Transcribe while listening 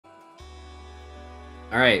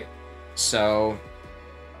Alright, so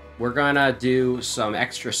we're gonna do some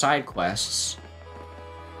extra side quests.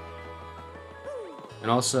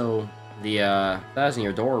 And also, the that's in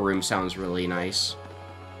your door room sounds really nice.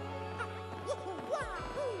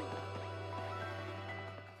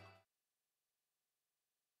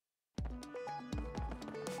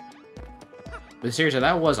 But seriously,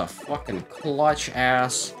 that was a fucking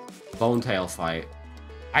clutch-ass Bonetail fight.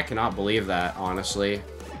 I cannot believe that, honestly.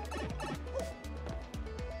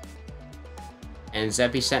 And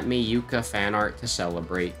Zeppy sent me Yuka fan art to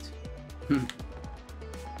celebrate.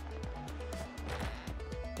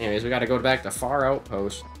 Anyways, we gotta go back to Far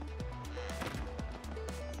Outpost.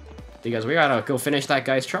 Because we gotta go finish that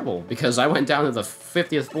guy's trouble. Because I went down to the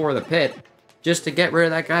 50th floor of the pit just to get rid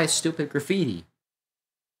of that guy's stupid graffiti.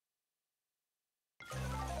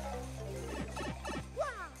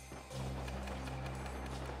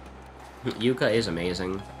 Yuka is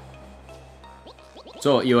amazing.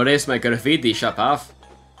 So, you erased my graffiti, Shapaf?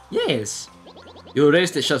 Yes. You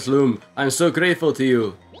erased it, Shasloom. I'm so grateful to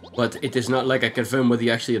you. But it is not like I confirm whether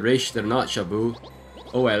you actually erased it or not, Shabu.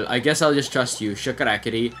 Oh well, I guess I'll just trust you,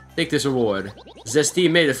 Shakarakity. Take this reward. Zesty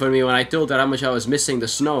made it for me when I told her how much I was missing the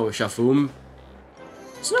snow, Shafoom.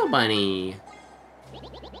 Snow Bunny.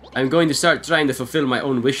 I'm going to start trying to fulfill my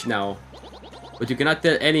own wish now. But you cannot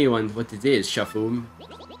tell anyone what it is, Shafoom.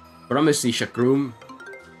 Promise me, Shakroom.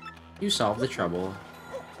 You solved the trouble.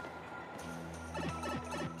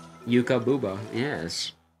 Yuka Booba,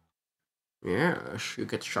 yes. Yes, you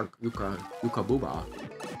get Yuka Booba.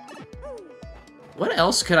 What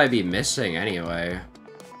else could I be missing anyway?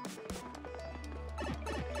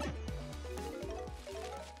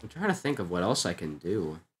 I'm trying to think of what else I can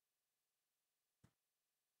do.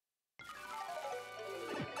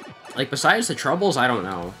 Like, besides the troubles, I don't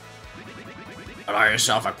know. Allow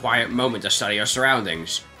yourself a quiet moment to study your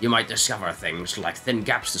surroundings. You might discover things like thin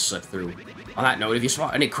gaps to slip through. On that note, if you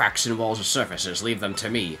spot any cracks in walls or surfaces, leave them to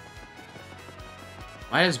me.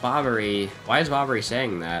 Why is Bobbery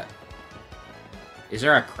saying that? Is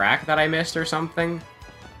there a crack that I missed or something?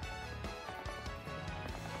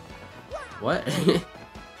 What?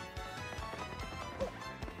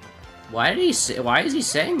 Why is he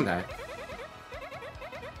saying that?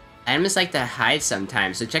 Items like to hide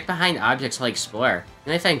sometimes, so check behind objects while explore.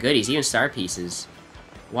 And I find goodies, even star pieces.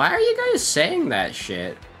 Why are you guys saying that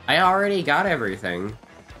shit? I already got everything.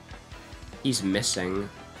 He's missing.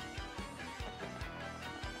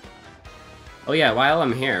 Oh yeah, while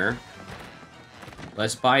I'm here,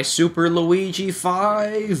 let's buy Super Luigi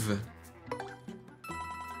 5!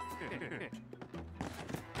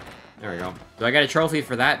 There we go. Do I get a trophy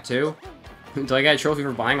for that too? Do I get a trophy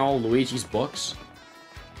for buying all Luigi's books?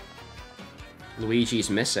 Luigi's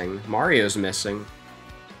missing. Mario's missing.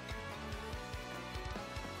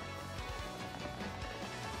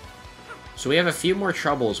 So we have a few more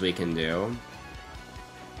troubles we can do.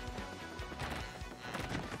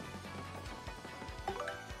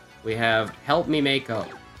 We have Help Me Make Up.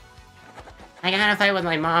 I got in a fight with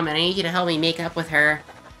my mom, and I need you to help me make up with her.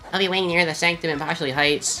 I'll be waiting near the Sanctum in Poshley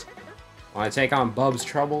Heights. Want to take on Bub's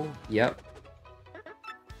trouble? Yep.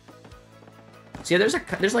 See, there's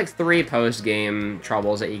like 3 post-game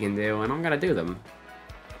troubles that you can do, and I'm gonna do them.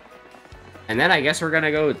 And then I guess we're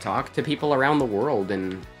gonna go talk to people around the world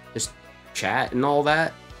and just chat and all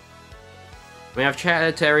that. I mean, I've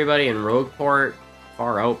chatted to everybody in Rogueport,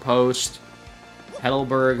 Far Outpost,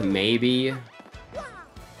 Heidelberg, maybe. I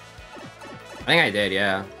think I did,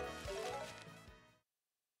 yeah.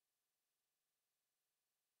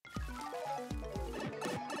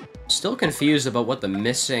 Still confused about what the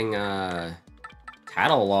missing,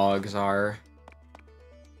 catalogs are.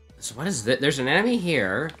 So what is this? There's an enemy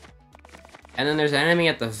here, and then there's an enemy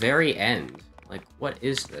at the very end. Like, what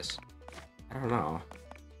is this? I don't know.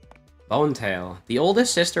 Bonetail, the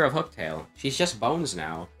oldest sister of Hooktail. She's just bones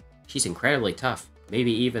now. She's incredibly tough,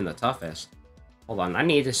 maybe even the toughest. Hold on, I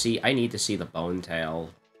need to see the Bonetail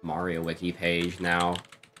Mario Wiki page now.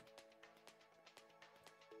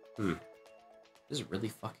 This is really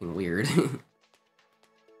fucking weird.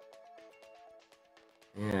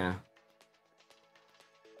 Yeah.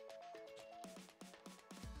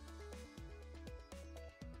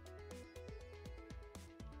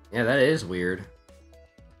 Yeah, that is weird.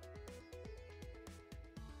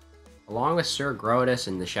 Along with Sir Grodus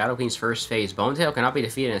in the Shadow Queen's first phase, Bonetail cannot be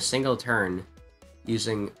defeated in a single turn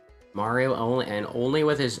using Mario only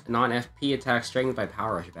with his non-FP attack strengthened by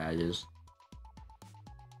Power Rush badges.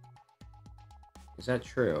 Is that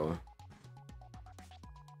true?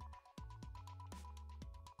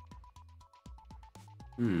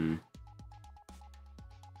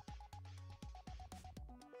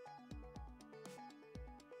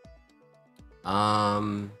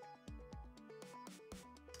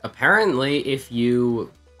 Apparently, if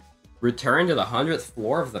you return to the 100th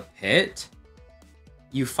floor of the pit,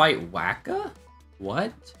 you fight Waka?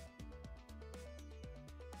 What?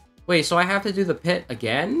 Wait, so I have to do the pit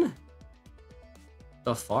again?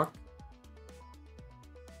 The fuck?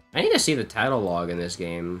 I need to see the title log in this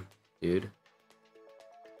game, dude.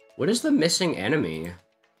 What is the missing enemy?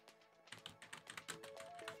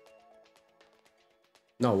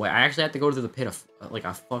 No, wait, I actually have to go to the pit like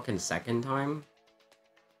a fucking second time?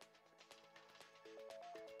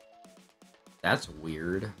 That's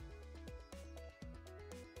weird.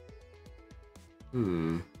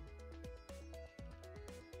 Can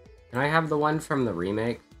I have the one from the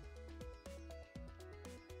remake?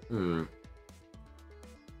 Oh,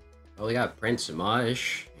 we got Prince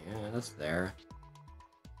Mush. Yeah, that's there.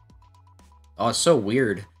 Oh, it's so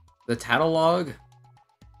weird. The title log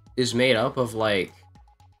is made up of, like...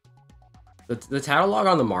 The title log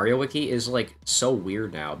on the Mario Wiki is, like, so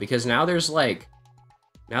weird now. Because now there's, like...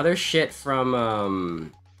 Now there's shit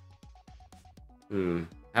from,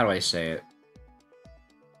 how do I say it?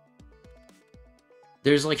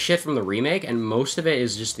 There's, like, shit from the remake, and most of it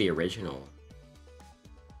is just the original.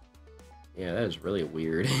 Yeah, that is really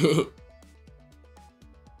weird.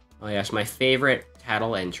 Oh, yes, my favorite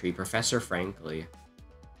title entry, Professor Frankly.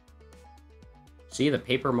 See, the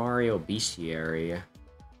Paper Mario Bestiary.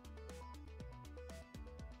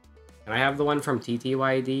 Can I have the one from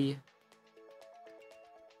TTYD?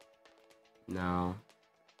 No.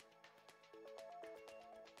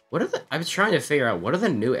 What are the... I was trying to figure out, what are the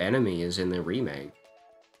new enemies in the remake?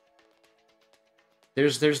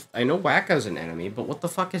 There's... I know Wacka's an enemy, but what the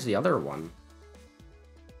fuck is the other one?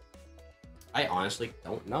 I honestly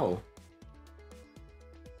don't know.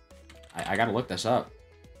 I gotta look this up.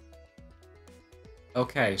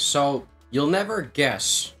 Okay, so... You'll never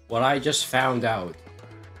guess what I just found out.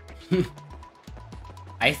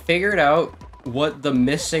 I figured out what the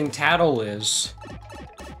missing tattle is.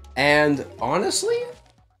 And honestly,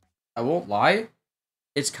 I won't lie,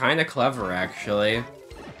 it's kind of clever, actually.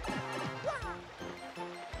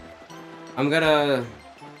 I'm gonna...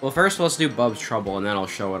 Well, first let's do Bub's Trouble, and then I'll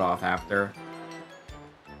show it off after.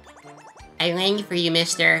 I'm waiting for you,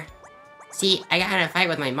 mister. See, I got in a fight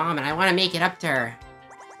with my mom, and I want to make it up to her.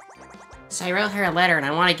 So I wrote her a letter, and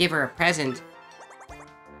I want to give her a present.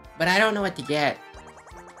 But I don't know what to get.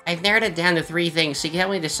 I've narrowed it down to 3 things, so you can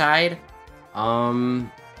only decide.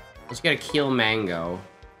 Let's get a Keel Mango.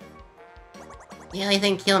 You really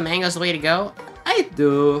think Keel Mango's the way to go? I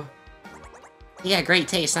do. You got great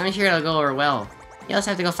taste, I'm sure it'll go over well. You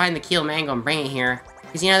also have to go find the Keel Mango and bring it here.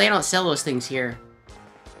 Because, you know, they don't sell those things here.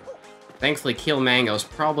 Thankfully, Keel Mango is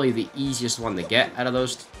probably the easiest one to get out of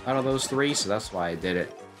those 3, so that's why I did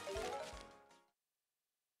it.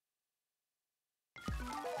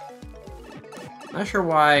 Not sure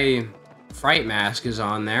why Fright Mask is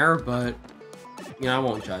on there, but, you know, I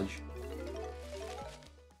won't judge.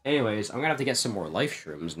 Anyways, I'm gonna have to get some more life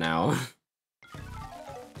shrooms now.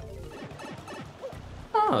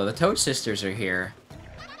 Oh, the Toad Sisters are here.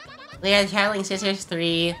 We are the Traveling Sisters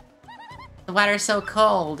 3. The water's so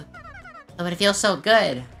cold. But it feels so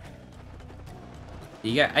good.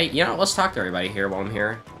 You know, let's talk to everybody here while I'm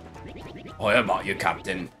here. Oh, how about you,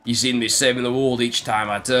 Captain? You seen me saving the world each time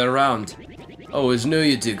I turn around. I always knew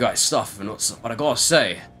you do great stuff, but I gotta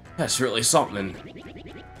say, that's really something.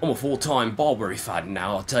 I'm a full-time Barbary fan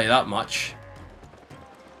now, I'll tell you that much.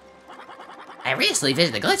 I recently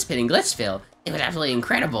visited the Glitz Pit in Glitzville. It was absolutely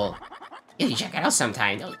incredible. You should check it out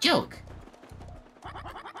sometime, no joke.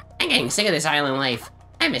 I'm getting sick of this island life.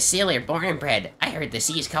 I'm a sailor born and bred. I heard the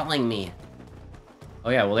sea's calling me.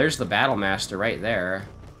 Oh yeah, well there's the Battle Master right there.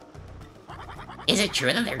 Is it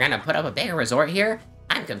true that they're gonna put up a bigger resort here?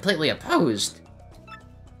 I'm completely opposed.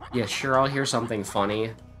 Yeah, sure, I'll hear something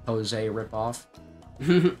funny. Jose ripoff.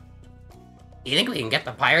 You think we can get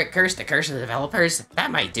the pirate curse to curse the developers?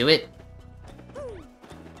 That might do it.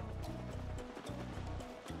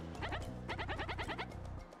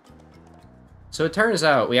 So it turns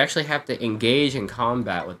out we actually have to engage in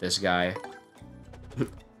combat with this guy.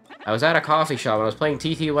 I was at a coffee shop and I was playing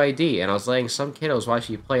TTYD, and I was letting some kiddos watch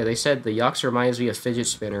you play. They said the yucks reminds me of fidget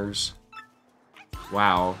spinners.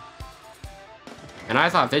 Wow. And I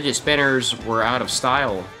thought fidget spinners were out of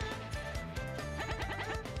style.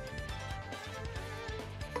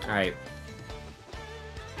 Alright.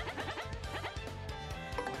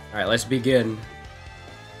 Alright, let's begin.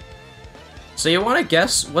 So you want to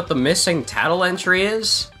guess what the missing tattle entry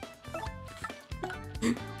is?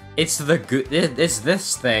 It's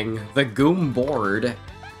this thing, the Goom board.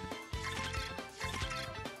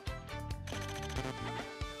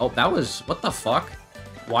 Oh, that was... What the fuck?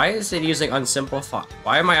 Why is it using unsimplify?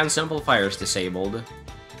 Why are my unsimplifiers disabled?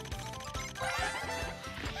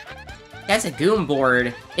 That's a Goom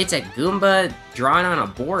board. It's a Goomba drawn on a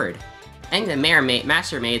board. I think the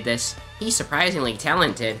master made this. He's surprisingly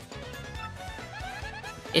talented.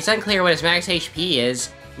 It's unclear what his max HP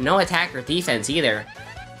is. No attack or defense either.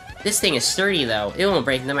 This thing is sturdy though. It won't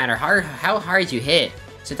break no matter how hard you hit.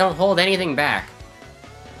 So don't hold anything back.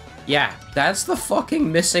 Yeah, that's the fucking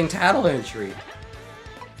missing tattle entry.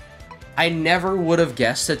 I never would have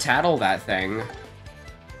guessed to tattle that thing.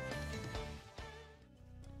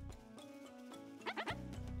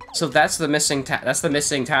 So that's the missing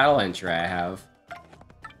tattle entry I have.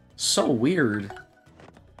 So weird.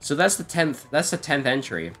 So that's the 10th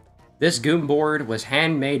entry. This Goom board was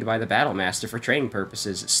handmade by the Battle Master for training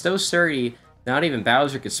purposes. It's so sturdy, not even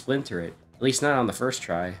Bowser could splinter it. At least not on the first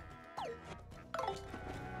try.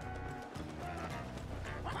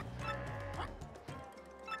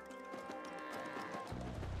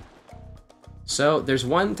 So there's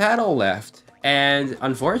one tattle left. And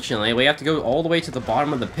unfortunately, we have to go all the way to the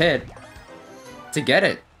bottom of the pit to get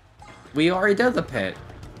it. We already did the pit.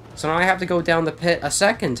 So now I have to go down the pit a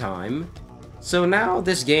second time. So now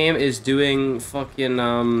this game is doing fucking,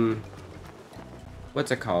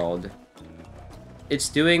 what's it called? It's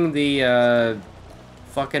doing the,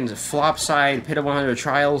 fucking flopside Pit of 100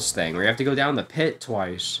 Trials thing, where you have to go down the pit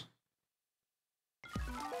twice.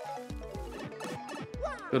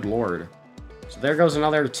 Good lord. So there goes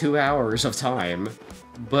another 2 hours of time.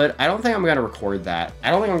 But I don't think I'm gonna record that.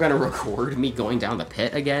 I don't think I'm gonna record me going down the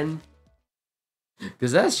pit again.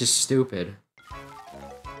 Because that's just stupid.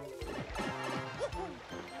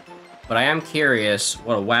 But I am curious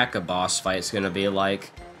what a Whack-A-Boss fight's gonna be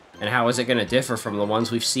like. And how is it gonna differ from the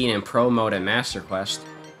ones we've seen in Pro Mode and Master Quest.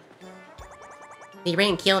 Did you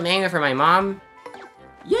bring Kill Mango for my mom?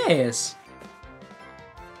 Yes!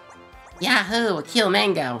 Yahoo! Kill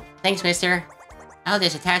Mango! Thanks, mister. I'll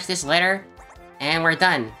just attach this letter, and we're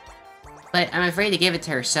done. But I'm afraid to give it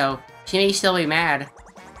to her, so she may still be mad.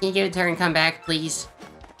 Can you give it to her and come back, please?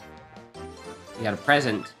 You got a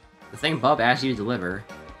present. The thing Bub asked you to deliver.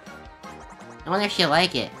 I wonder if she'll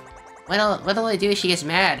like it. What'll I do if she gets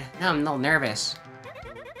mad? Now I'm a little nervous.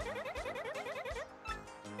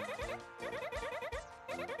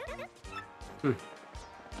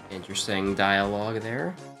 Interesting dialogue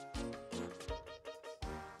there.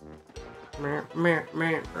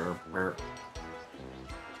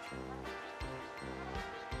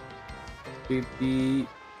 Beep, beep.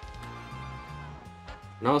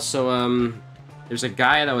 And also, there's a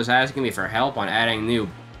guy that was asking me for help on adding new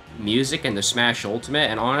music into Smash Ultimate,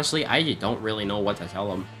 and honestly, I don't really know what to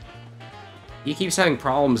tell him. He keeps having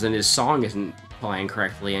problems and his song isn't playing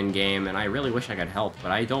correctly in-game, and I really wish I could help,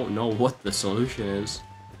 but I don't know what the solution is.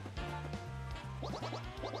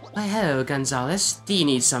 Why, hello, Gonzalez. Do you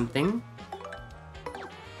need something?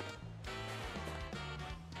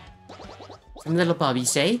 From little Bobby,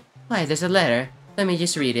 say? Why, there's a letter. Let me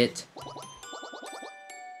just read it.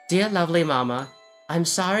 Dear lovely mama, I'm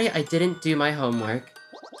sorry I didn't do my homework.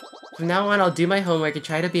 From now on, I'll do my homework and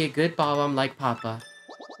try to be a good Bob-omb like Papa.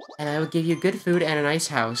 And I will give you good food and a nice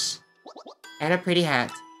house. And a pretty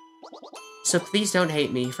hat. So please don't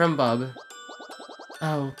hate me, from Bub.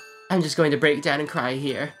 Oh, I'm just going to break down and cry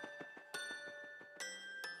here.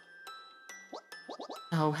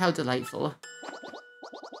 Oh, how delightful.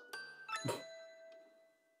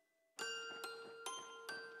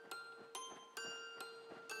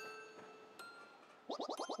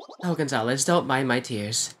 Oh, Gonzalez, don't mind my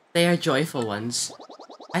tears. They are joyful ones.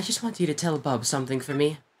 I just want you to tell Bub something for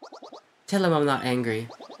me. Tell him I'm not angry.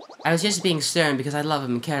 I was just being stern because I love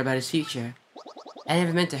him and care about his future. I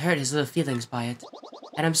never meant to hurt his little feelings by it.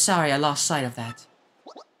 And I'm sorry I lost sight of that.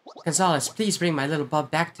 Gonzalez, please bring my little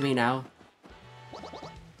Bub back to me now.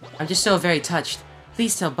 I'm just so very touched.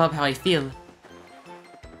 Please tell Bub how I feel.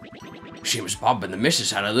 Seems Bob and the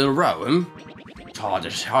missus had a little row,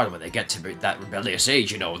 It's hard when they get to that rebellious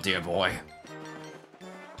age, you know, dear boy.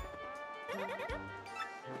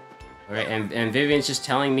 Alright, and Vivian's just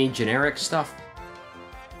telling me generic stuff.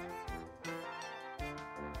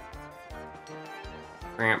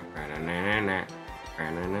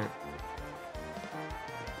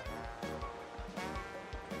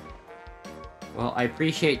 Well, I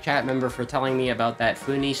appreciate chat member for telling me about that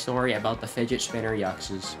funny story about the fidget spinner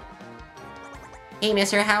yuxes. Hey,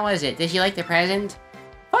 mister, how was it? Did you like the present?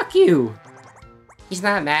 Fuck you! He's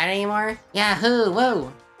not mad anymore? Yahoo!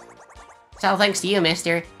 Whoa! It's all thanks to you,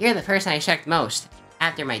 mister. You're the person I checked most,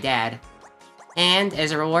 after my dad. And,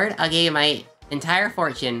 as a reward, I'll give you my entire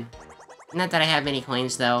fortune. Not that I have many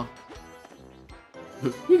coins, though.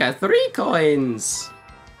 You got 3 coins!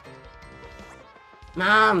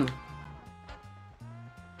 Mom!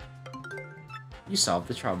 You solved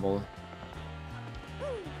the trouble.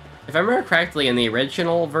 If I remember correctly, in the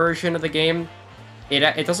original version of the game,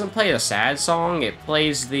 it doesn't play a sad song, it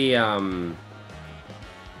plays the,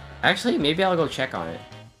 Actually, maybe I'll go check on it.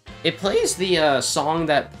 It plays the, song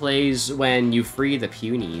that plays when you free the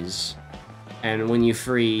Punies. And when you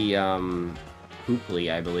free,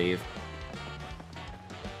 Hoopley, I believe.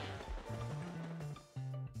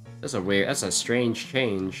 That's a strange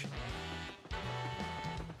change.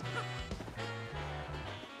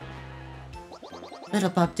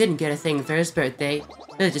 Little Bob didn't get a thing for his birthday.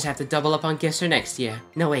 We'll just have to double up on gifts for next year.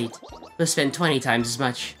 No, wait. We'll spend 20 times as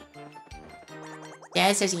much.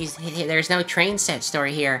 Dad says there's no train set store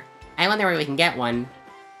here. I wonder where we can get one.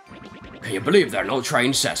 Can you believe there are no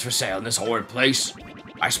train sets for sale in this horrid place?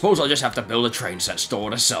 I suppose I'll just have to build a train set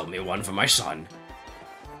store to sell me one for my son.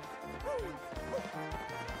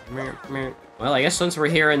 Well, I guess since we're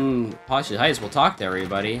here in Poshley Heights, we'll talk to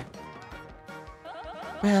everybody.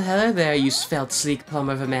 Well, hello there, you svelte, sleek plum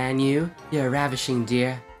of a man, you. You're ravishing,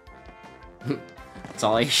 dear. That's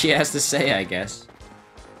all she has to say, I guess.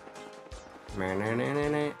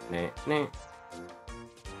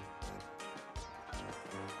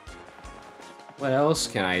 What else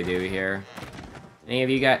can I do here? Any of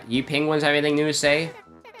you penguins have anything new to say?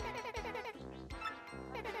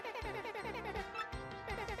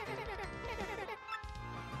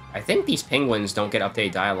 I think these penguins don't get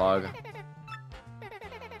updated dialogue.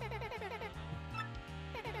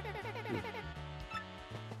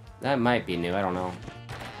 That might be new, I don't know.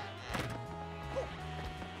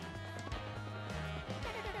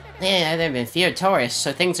 Yeah, there have been fewer tourists,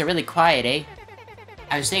 so things are really quiet, eh?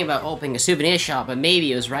 I was thinking about opening a souvenir shop, but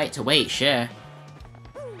maybe it was right to wait, sure.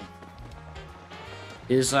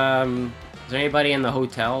 Is there anybody in the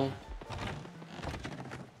hotel?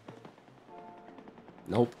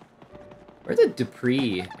 Nope. Where did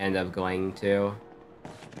Dupree end up going to?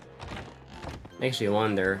 Makes you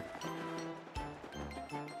wonder.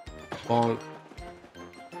 Bonk.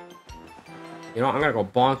 You know what, I'm gonna go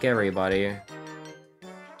bonk everybody.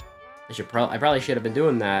 I probably should have been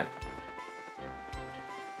doing that.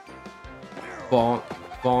 Bonk,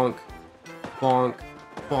 bonk, bonk,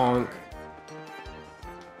 bonk.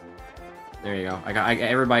 There you go.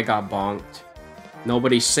 Everybody got bonked.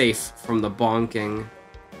 Nobody's safe from the bonking.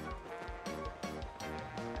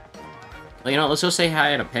 Well, you know, let's go say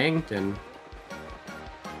hi to Pangton.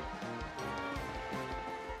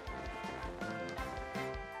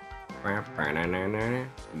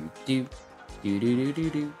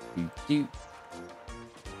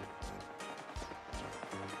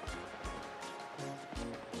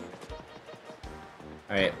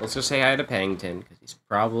 Alright, let's just say hi to Pangton, because he's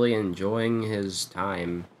probably enjoying his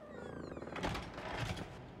time.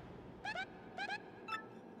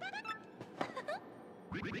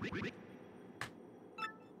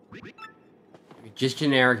 Just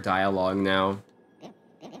generic dialogue now.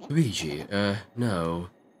 Luigi, no.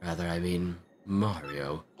 Rather, I mean,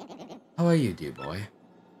 Mario. How are you, dear boy?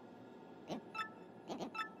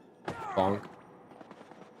 Bonk.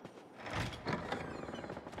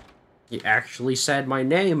 He actually said my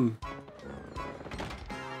name.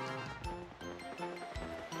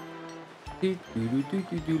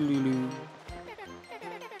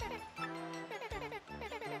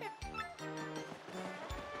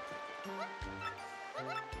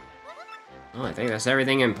 Oh, I think that's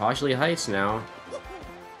everything in Poshley Heights now.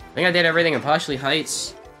 I think I did everything in Poshley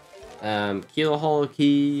Heights. Keel Hole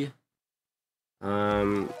Key.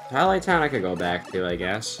 Twilight Town I could go back to, I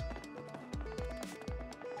guess.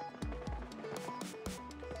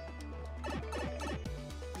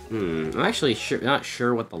 I'm actually not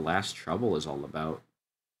sure what the last trouble is all about.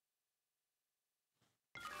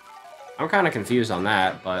 I'm kind of confused on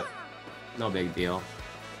that, but no big deal.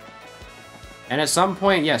 And at some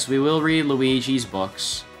point, yes, we will read Luigi's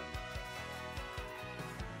books.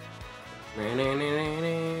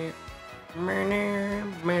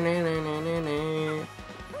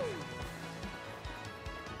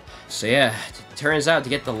 So yeah, it turns out to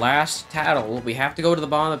get the last tattle, we have to go to the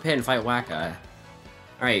bottom of the pit and fight Waka.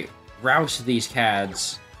 Alright, rouse these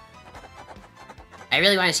cads. I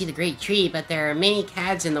really want to see the great tree, but there are many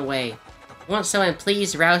cads in the way. Won't someone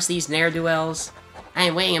please rouse these ne'er-do-wells? I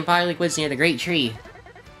am waiting in Boggly Woods near the great tree.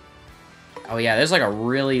 Oh yeah, there's like a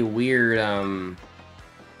really weird,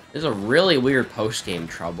 there's a really weird post-game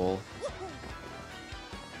trouble.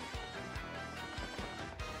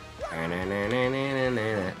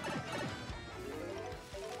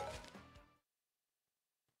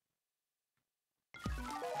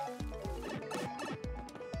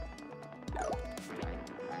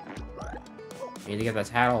 Need to get the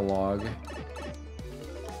catalog.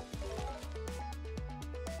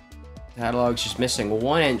 Catalog's just missing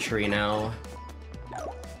one entry now.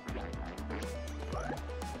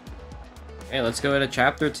 Hey, let's go to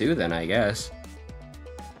chapter 2 then, I guess.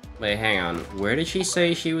 Wait, hang on. Where did she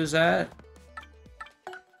say she was at?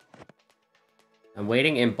 I'm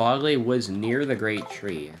waiting in Bogley Woods near the Great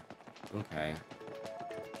Tree. Okay.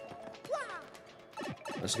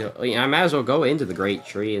 Let's go. I might as well go into the Great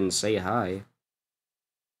Tree and say hi.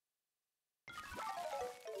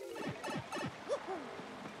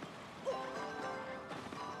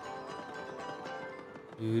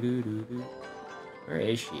 Where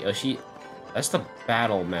is she? Oh, that's the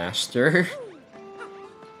Battle Master.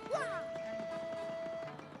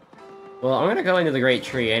 Well, I'm gonna go into the Great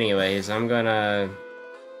Tree anyways. I'm gonna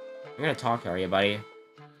talk to her, buddy.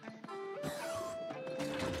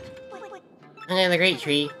 I'm in the Great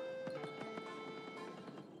Tree.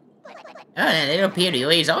 Oh, that little beauty.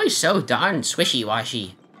 He's always so darn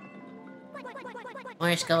swishy-washy.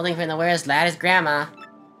 More scolding from the world's loudest grandma.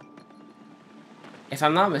 If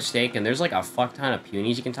I'm not mistaken, there's like a fuck ton of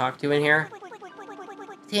punies you can talk to in here.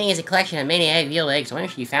 This thing is a collection of many veal eggs. I wonder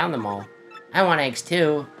if she found them all. I want eggs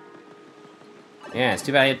too. Yeah, it's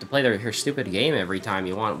too bad you have to play her stupid game every time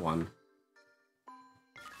you want one.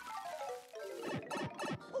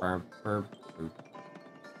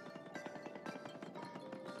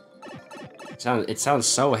 It sounds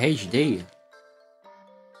so HD.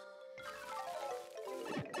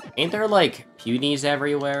 Ain't there like punies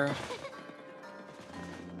everywhere?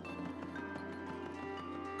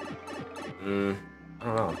 I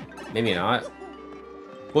don't know. Maybe not.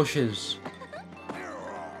 Bushes.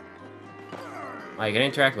 I can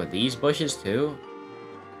interact with these bushes too?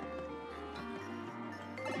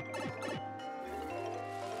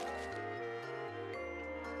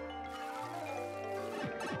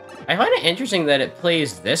 I find it interesting that it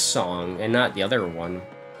plays this song and not the other one.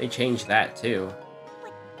 They changed that too.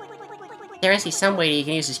 There must be some way you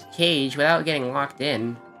can use this cage without getting locked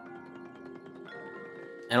in.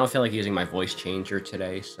 I don't feel like using my voice changer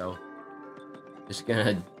today, so just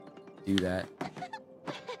gonna do that.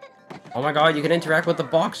 Oh my god, you can interact with the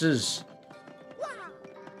boxes!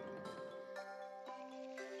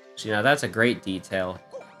 See, now that's a great detail.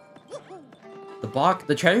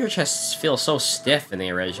 The treasure chests feel so stiff in the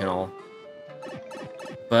original.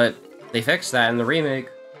 But they fixed that in the remake.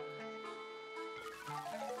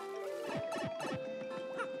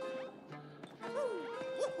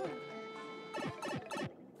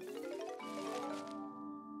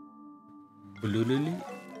 Blululi.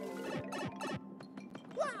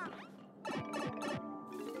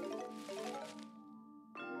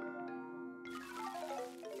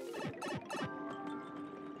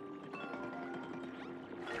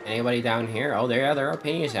 Anybody down here? Oh, there are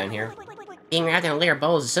pennies down here. Being wrapped in layer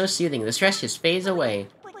bowls is so soothing. The stress just fades away.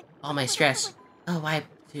 All my stress. Oh, why,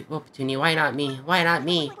 Petunia? Why not me? Why not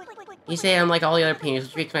me? You say I'm like all the other pennies,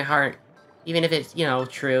 which breaks my heart. Even if it's, you know,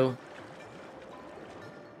 true.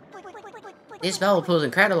 This bubble pool is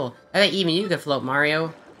incredible. I bet even you could float,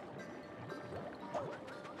 Mario.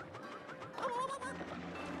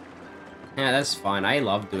 Yeah, that's fun. I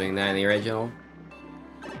love doing that in the original.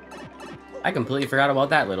 I completely forgot about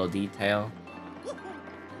that little detail.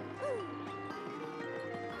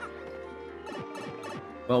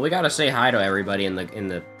 Well, we gotta say hi to everybody in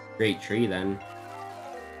the Great Tree then.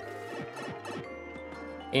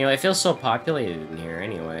 Anyway, it feels so populated in here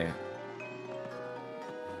anyway.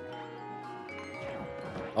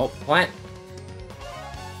 Oh, plant!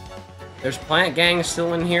 There's plant gangs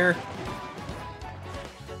still in here.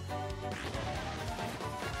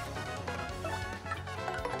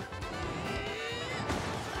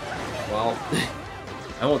 Well,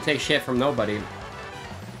 I won't take shit from nobody.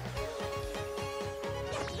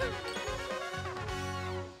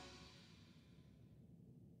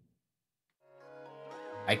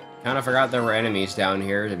 I kind of forgot there were enemies down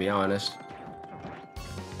here, to be honest.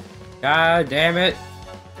 God damn it!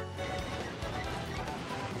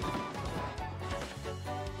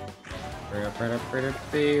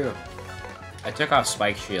 I took off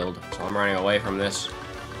Spike Shield, so I'm running away from this.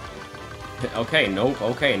 Okay, nope,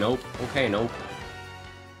 okay, nope, okay, nope.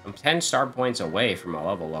 I'm 10 star points away from a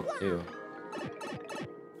level up, too.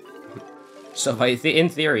 So if in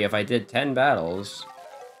theory, if I did 10 battles...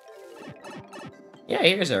 Yeah,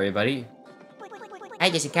 here's everybody. I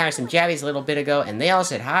just encountered some jabbies a little bit ago, and they all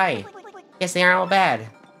said hi. Guess they aren't all bad.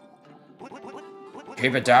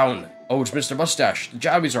 Keep it down. Oh, it's Mr. Mustache. The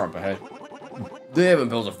jabbies are up ahead. They haven't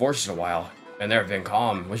built a fortress in a while, and they've been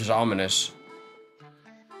calm, which is ominous.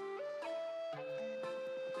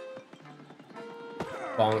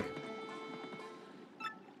 Bonk.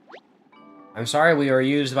 I'm sorry we were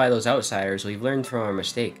used by those outsiders. We've learned from our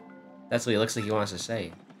mistake. That's what he looks like he wants to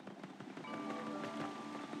say.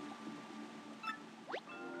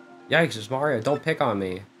 Yikes, it's Mario. Don't pick on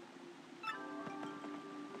me.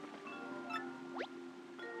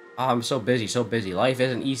 Oh, I'm so busy, so busy. Life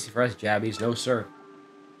isn't easy for us jabbies. No, sir.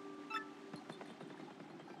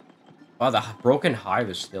 Wow, the broken hive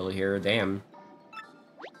is still here. Damn.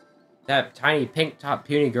 That tiny pink top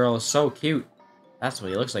puny girl is so cute. That's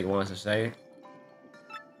what he looks like he wants to say.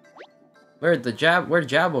 Where'd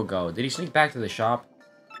Jabbo go? Did he sneak back to the shop?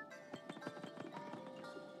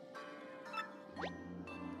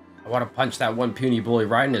 I want to punch that one puny bully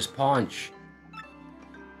right in his paunch.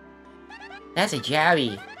 That's a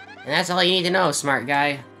Jabby. And that's all you need to know, smart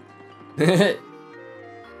guy. Do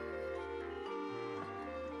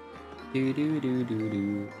do do do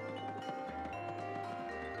do.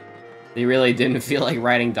 They really didn't feel like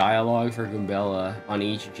writing dialogue for Goombella on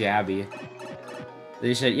each Jabby.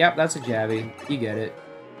 They said, yep, that's a Jabby. You get it.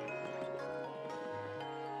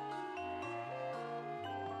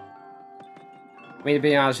 I mean, to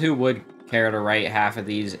be honest, who would care to write half of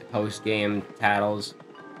these post-game tattles?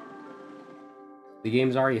 The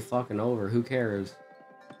game's already fucking over. Who cares?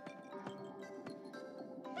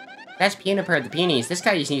 That's Puniper of the Punies. This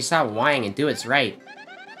guy just needs to stop whining and do what's right.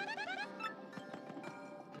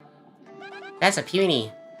 That's a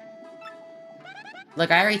Puny.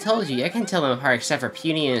 Look, I already told you, I can tell them apart except for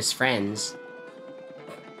Puny and his friends.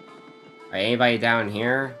 Alright, anybody down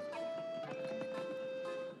here?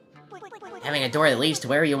 Having a door that leads to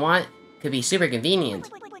wherever you want could be super convenient.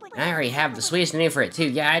 And I already have the sweetest name for it too.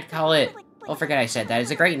 Yeah, I'd call it... Oh, forget I said that. It's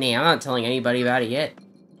a great name. I'm not telling anybody about it yet.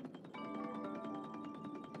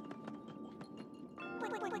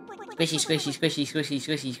 Squishy, squishy, squishy, squishy,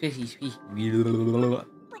 squishy, squishy, squishy.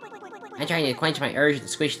 I'm trying to quench my urge to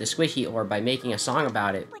squish the squishy orb by making a song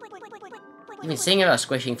about it. Even singing about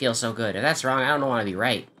squishing feels so good. If that's wrong, I don't want to be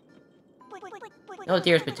right. No,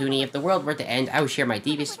 dearest Petuni, if the world were to end, I would share my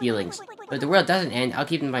deepest feelings. But if the world doesn't end, I'll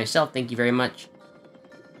keep them to myself, thank you very much.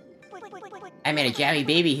 I met a Jabby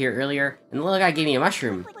baby here earlier, and the little guy gave me a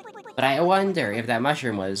mushroom. But I wonder if that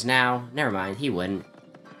mushroom was now... Never mind, he wouldn't.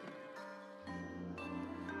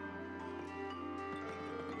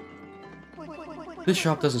 This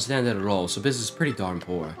shop doesn't stand out at all, so business is pretty darn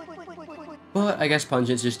poor. But I guess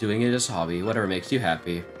Pungent's just doing it as a hobby, whatever makes you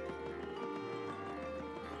happy.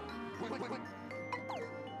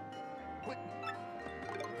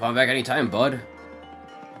 Come back anytime, bud.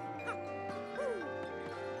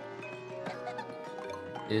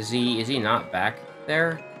 Is he not back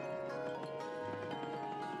there?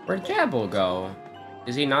 Where'd Jabble go?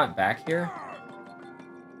 Is he not back here?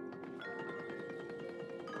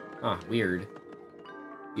 Huh, weird.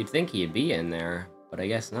 You'd think he'd be in there, but I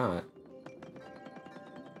guess not.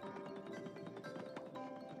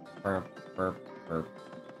 Burp, burp, burp.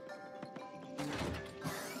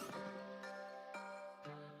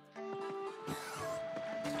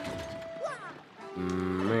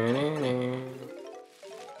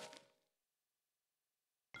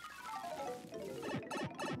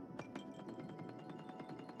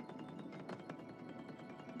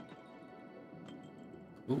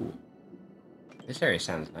 Ooh. This area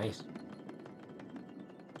sounds nice.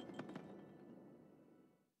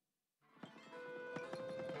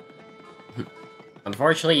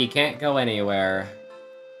 Unfortunately, you can't go anywhere.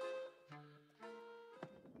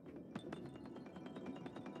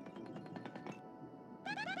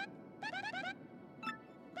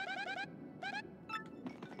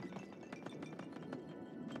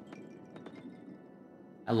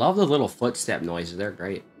 I love the little footstep noises, they're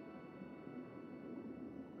great.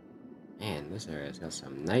 Man, this area's got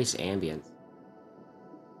some nice ambience.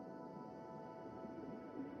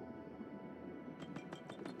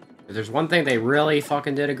 If there's one thing they really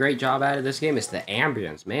fucking did a great job at in this game, it's the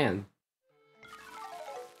ambience, man.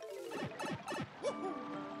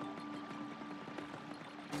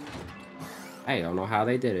 I don't know how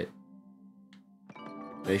they did it.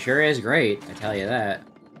 But it sure is great, I tell you that.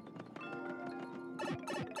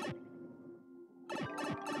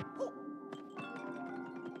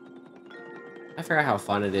 I forgot how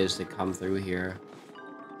fun it is to come through here.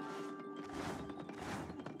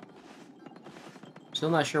 Still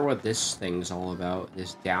not sure what this thing's all about,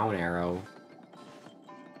 this down arrow.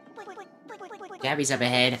 Jabby's up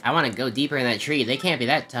ahead. I want to go deeper in that tree. They can't be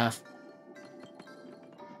that tough.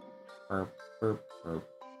 Burp, burp, burp.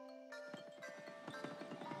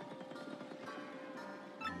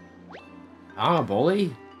 Ah,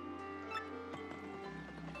 bully?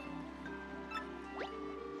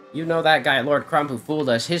 You know that guy, Lord Crump, who fooled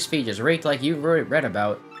us. His speech is raked like you read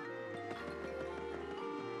about.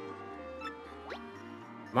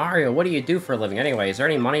 Mario, what do you do for a living anyway? Is there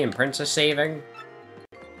any money in Princess saving?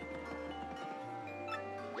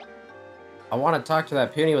 I want to talk to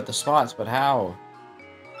that Puny with the spots, but how?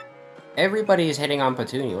 Everybody is hitting on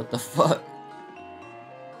Petunia, what the fuck?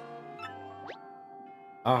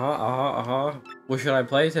 What should I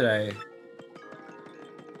play today?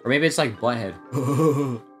 Or maybe it's like Butthead.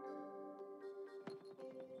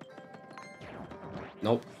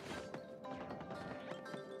 Nope.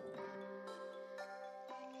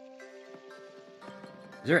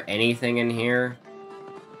 Is there anything in here?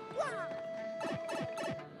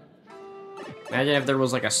 Imagine if there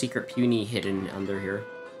was like a secret Puny hidden under here.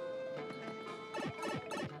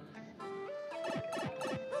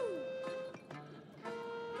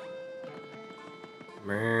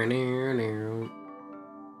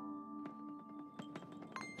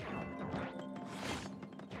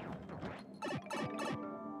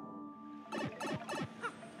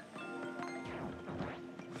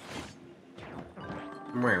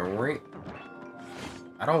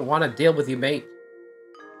 I don't want to deal with you, mate.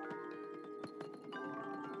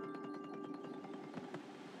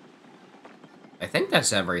 I think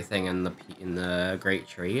that's everything in the Great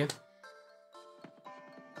Tree.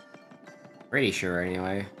 Pretty sure,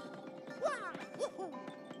 anyway.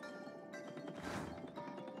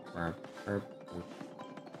 I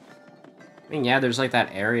mean, yeah, there's like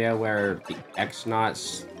that area where the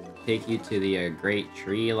X-Nauts take you to the Great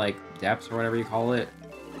Tree, like, depths or whatever you call it.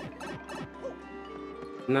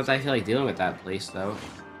 I'm not actually like dealing with that place, though.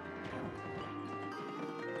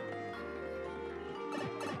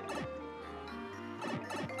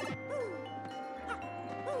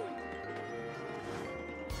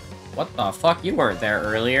 What the fuck? You weren't there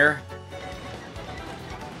earlier.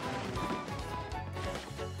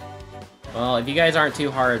 Well, if you guys aren't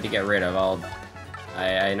too hard to get rid of,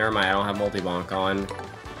 never mind, I don't have multi-bonk on.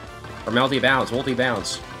 Or multi-bounce,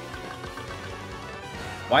 multi-bounce.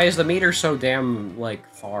 Why is the meter so damn, like,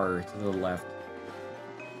 far to the left?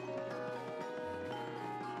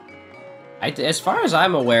 As far as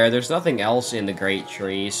I'm aware, there's nothing else in the Great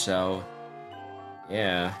Tree, so...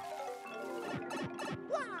 yeah.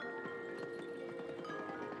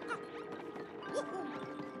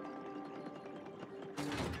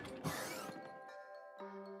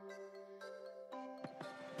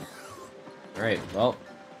 Alright, well...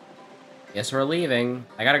 guess we're leaving.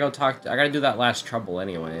 I gotta go talk I gotta do that last trouble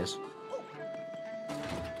anyways.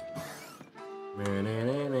 And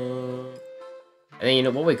then, you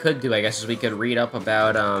know, what we could do, I guess, is we could read up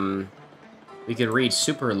about, we could read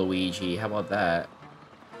Super Luigi. How about that?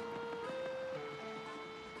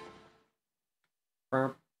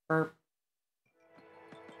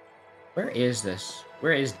 Where is this?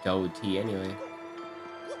 Where is Doty, anyway?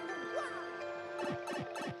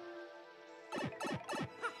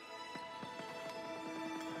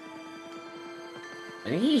 I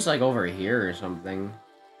think he's, like, over here or something.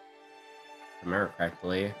 If I remember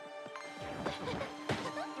correctly.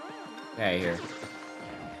 Okay, here.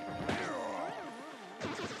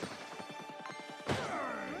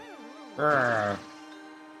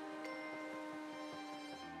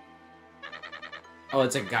 Oh,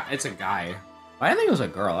 it's a guy. It's a guy. I think it was a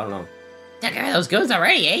girl. I don't know. Took care of those goons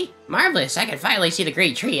already, eh? Marvelous. I can finally see the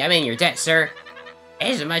Great Tree. I'm in your debt, sir. It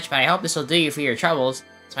isn't much, but I hope this will do you for your troubles.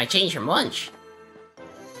 It's my change from lunch.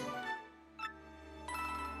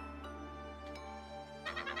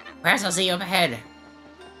 Perhaps I'll see you up ahead.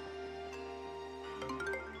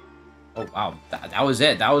 Oh, wow. That was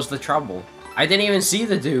it. That was the trouble. I didn't even see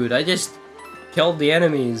the dude. I just killed the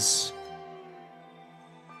enemies.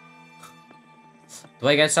 Do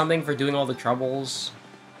I get something for doing all the troubles?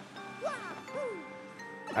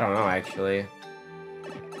 I don't know, actually.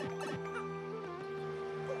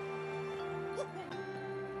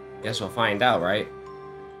 Guess we'll find out, right?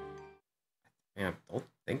 Yeah, I don't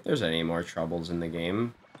think there's any more troubles in the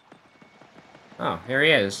game. Oh, here he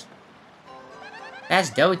is. That's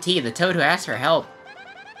Doty, the toad who asked for help.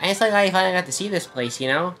 I just like how you finally got to see this place, you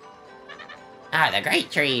know? Ah, the Great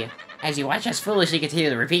Tree. As you watch us foolishly continue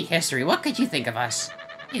to repeat history, what could you think of us?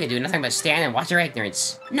 You can do nothing but stand and watch our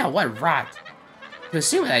ignorance. No, what rot. To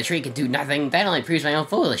assume that a tree can do nothing, that only proves my own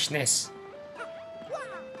foolishness.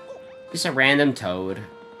 Just a random toad.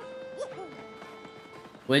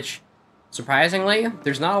 Which, surprisingly,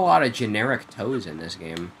 there's not a lot of generic toads in this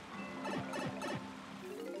game.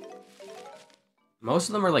 Most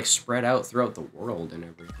of them are, like, spread out throughout the world and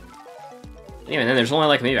everything. And even then, there's only,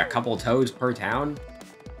 like, maybe a couple toads per town.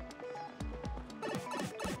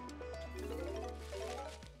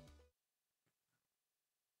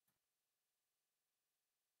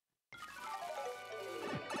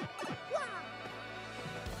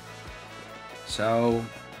 So,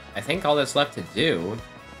 I think all that's left to do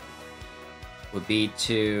would be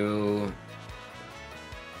to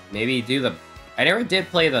maybe do the... I never did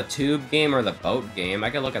play the tube game or the boat game. I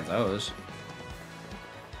could look at those.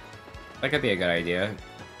 That could be a good idea.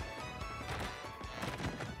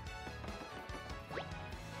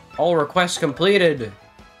 All requests completed!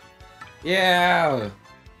 Yeah!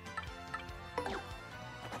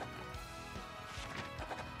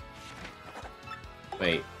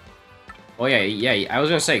 Wait. Oh yeah, I was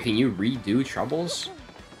gonna say, can you redo troubles?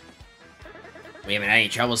 We haven't had any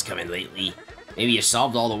troubles coming lately. Maybe you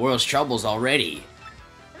solved all the world's troubles already.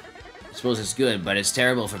 I suppose it's good, but it's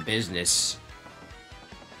terrible for business.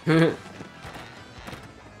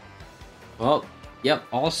 Well, yep,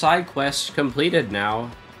 all side quests completed now.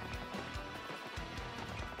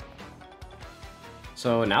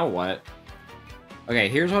 So now what? Okay,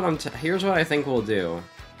 here's what I think we'll do.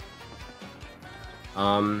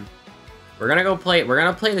 We're gonna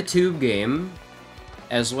play the tube game,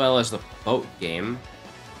 as well as the boat game,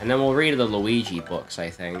 and then we'll read the Luigi books, I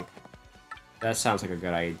think. That sounds like a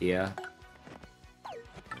good idea.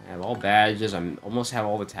 I have all badges, I almost have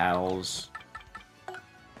all the towels.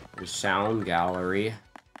 There's sound gallery.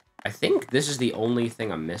 I think this is the only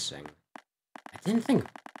thing I'm missing. I didn't think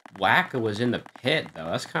Wacka was in the pit, though.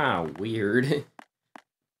 That's kind of weird.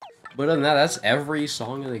 But other than that, that's every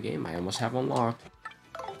song in the game I almost have unlocked.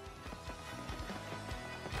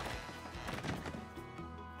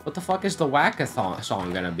 What the fuck is the Wacka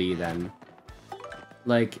song gonna be, then?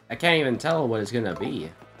 Like, I can't even tell what it's gonna be.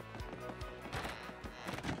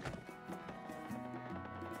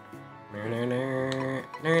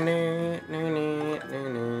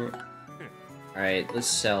 Alright, let's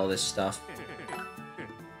sell this stuff.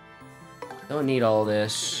 Don't need all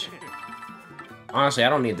this. Honestly, I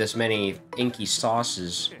don't need this many inky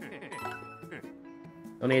sauces.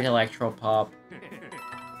 Don't need Electro Pop.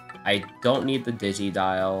 I don't need the Dizzy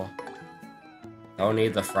Dial. Don't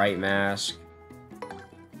need the Fright Mask.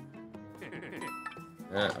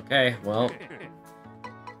 Okay, well.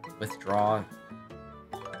 Withdraw.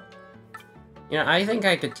 You know, I think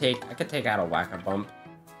I could take out a Whack-a-Bump.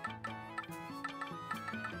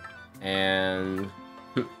 And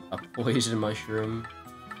a Poison Mushroom.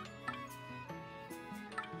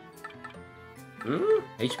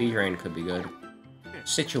 HP Drain could be good.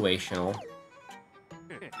 Situational.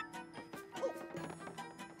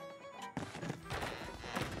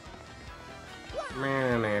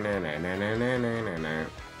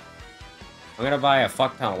 I'm gonna buy a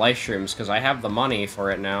fuck ton of life shrooms because I have the money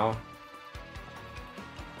for it now.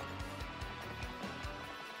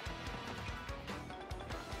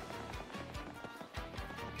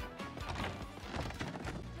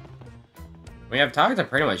 We have talked to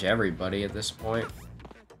pretty much everybody at this point.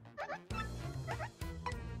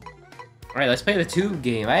 Alright, let's play the tube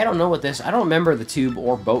game. I don't know what this... I don't remember the tube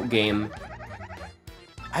or boat game.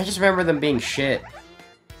 I just remember them being shit.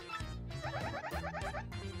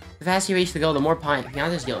 The faster you reach the goal, the more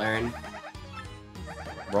piantas you'll earn.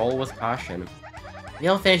 Roll with caution. If you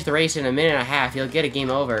don't finish the race in a minute and a half, you'll get a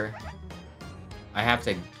game over. I have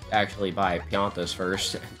to actually buy piantas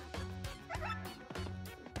first.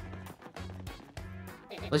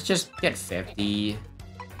 Let's just get 50.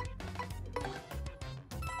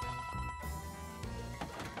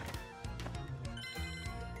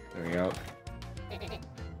 There we go.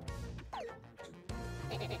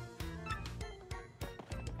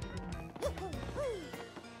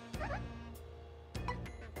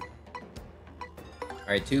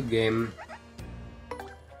 Alright, tube game.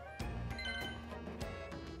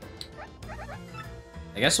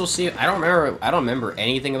 I guess we'll see. I don't remember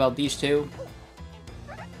anything about these two.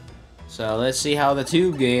 So let's see how the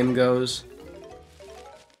tube game goes.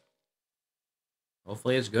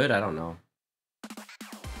 Hopefully it's good, I don't know.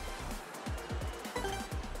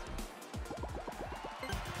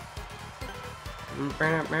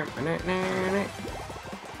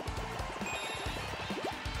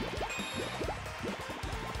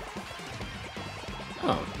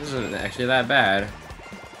 Oh, this isn't actually that bad.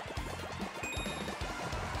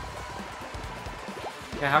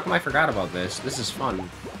 Yeah, how come I forgot about this? This is fun.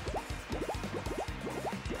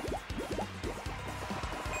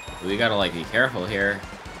 We gotta, like, be careful here.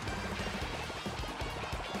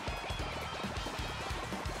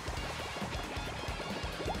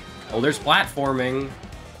 Oh, there's platforming.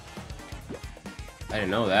 I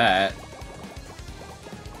didn't know that.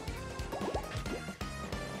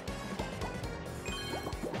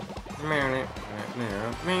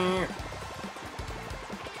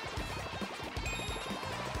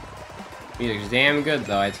 Music's damn good,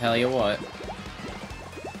 though, I tell you what.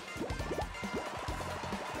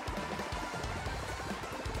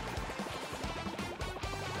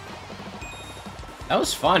 That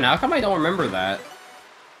was fun. How come I don't remember that?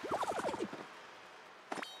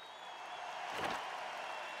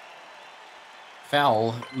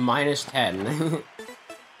 Fell -10.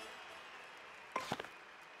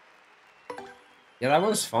 Yeah, that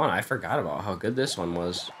was fun. I forgot about how good this one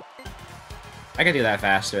was. I could do that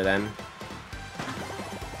faster then.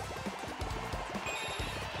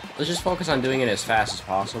 Let's just focus on doing it as fast as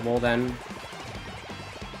possible then.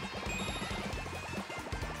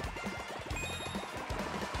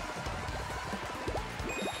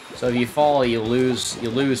 So if you fall, you lose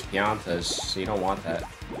Piantas, so you don't want that.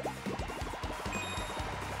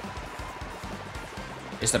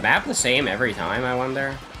 Is the map the same every time, I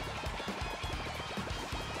wonder?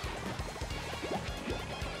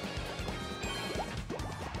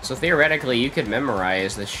 So theoretically, you could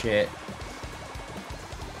memorize this shit.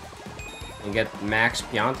 And get max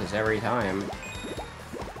Piantas every time.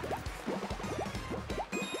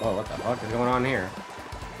 Whoa, what the fuck is going on here?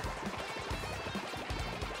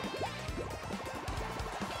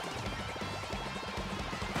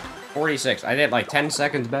 $46. I did like 10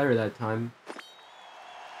 seconds better that time.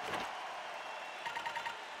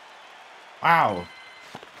 Wow.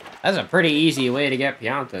 That's a pretty easy way to get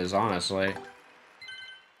Piantas, honestly.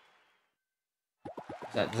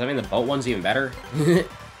 Does that mean the boat one's even better?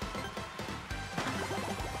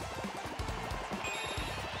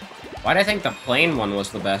 Why'd I think the plane one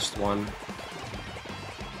was the best one?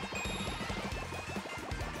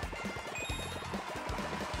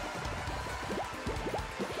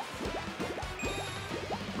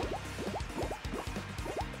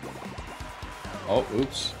 Oh,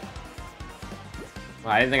 oops.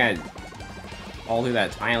 Well, I didn't think I'd fall through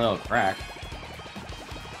that tiny little crack.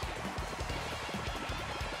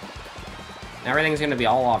 Now everything's gonna be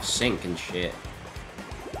all off sync and shit.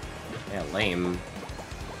 Yeah, lame.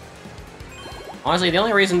 Honestly, the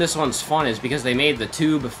only reason this one's fun is because they made the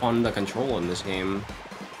tube fun to control in this game.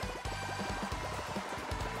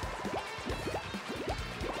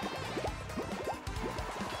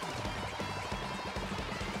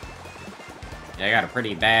 Yeah, I got a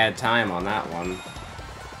pretty bad time on that one.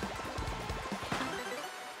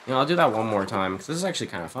 You know, I'll do that one more time, because this is actually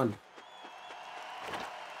kind of fun.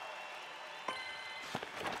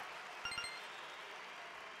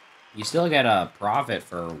 You still get a profit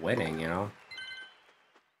for winning, you know?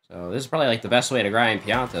 So this is probably like the best way to grind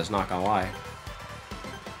Piantas, not gonna lie.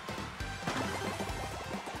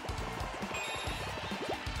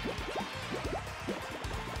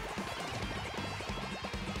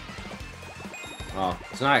 Well,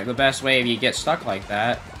 it's not the best way if you get stuck like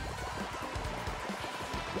that.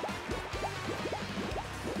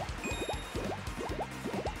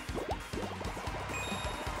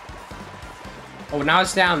 Oh, now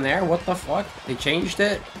it's down there? What the fuck? They changed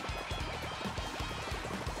it?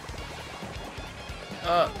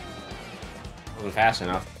 Wasn't fast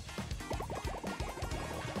enough.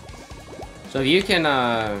 So if you can,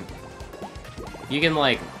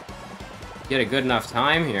 like, get a good enough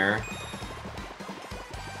time here...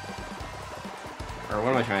 Or what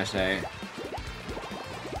am I trying to say?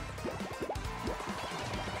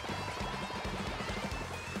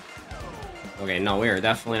 Okay, no, we are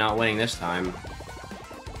definitely not winning this time.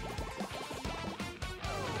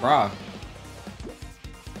 Bruh.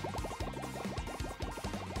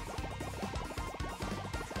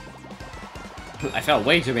 I fell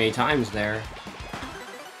way too many times there.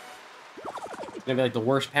 It's gonna be like the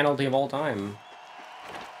worst penalty of all time.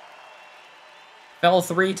 Fell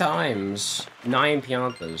 3 times. 9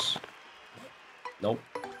 Piantas. Nope.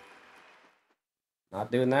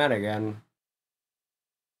 Not doing that again.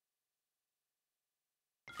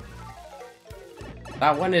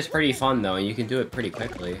 That one is pretty fun though, and you can do it pretty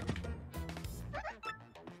quickly.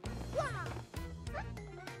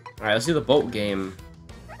 Alright, let's do the boat game.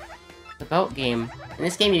 The boat game. In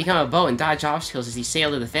this game, you become a boat and dodge obstacles as you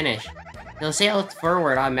sail to the finish. You'll sail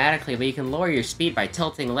forward automatically, but you can lower your speed by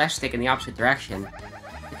tilting the left stick in the opposite direction.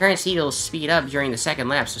 The current speed will speed up during the second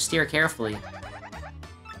lap, so steer carefully.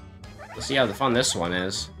 Let's see how fun this one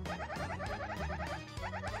is.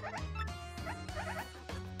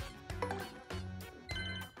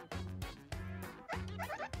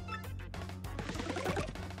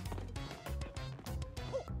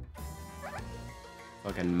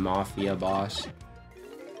 Fucking mafia boss.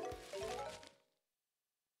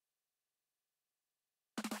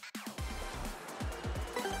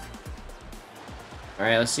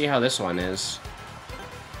 Alright, let's see how this one is.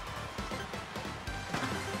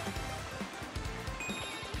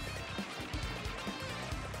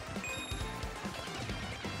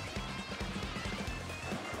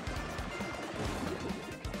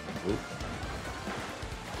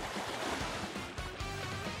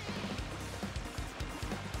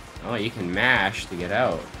 Oh, you can mash to get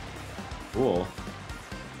out. Cool.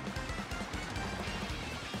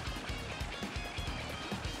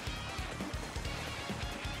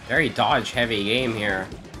 Very dodge-heavy game here.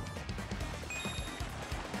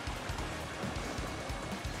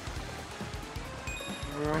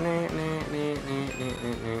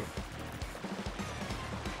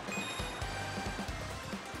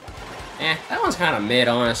 That one's kind of mid,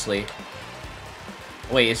 honestly.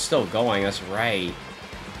 Wait, it's still going, that's right.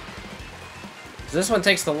 This one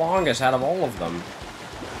takes the longest out of all of them.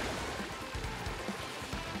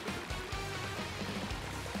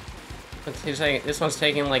 This one's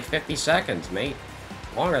taking like 50 seconds, mate.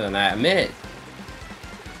 Longer than that, a minute.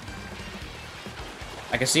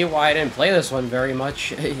 I can see why I didn't play this one very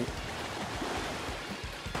much.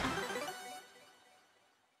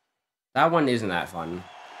 That one isn't that fun.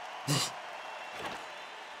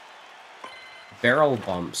 Barrel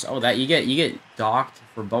bumps. Oh, that you get docked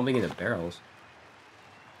for bumping into barrels.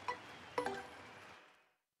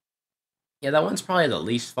 Yeah, that one's probably the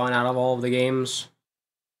least fun out of all of the games.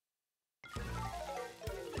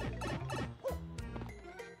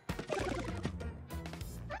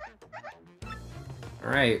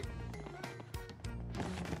 Alright.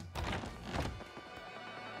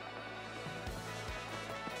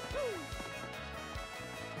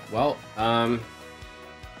 Well, and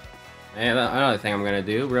another thing I'm gonna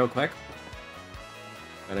do real quick.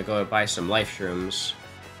 I'm gonna go buy some life shrooms.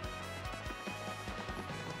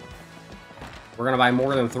 We're gonna buy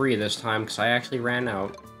more than 3 this time, because I actually ran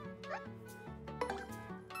out.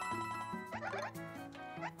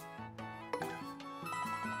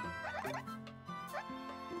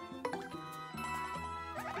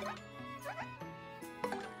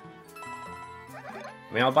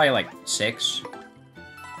 I mean, I'll buy like 6.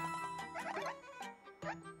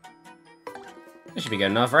 This should be good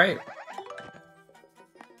enough, right?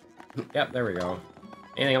 Yep, there we go.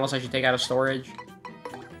 Anything else I should take out of storage?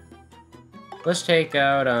 Let's take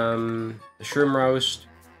out, the shroom roast.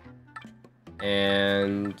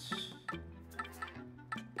 And...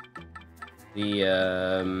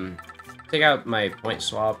 the, take out my point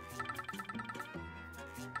swap.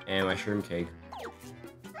 And my shroom cake.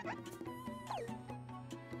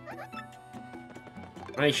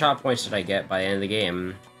 How many shot points did I get by the end of the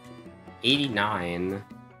game? 89.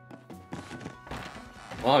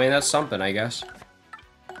 Well, I mean, that's something, I guess.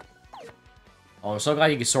 Oh, I'm so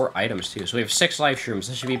glad you can sort items, too. So we have 6 life shrooms.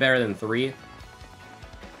 This should be better than 3.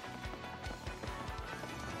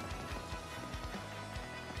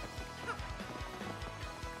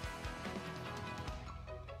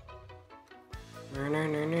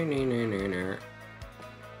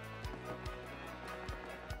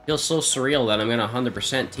 Feels so surreal that I'm gonna 100%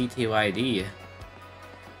 TTYD.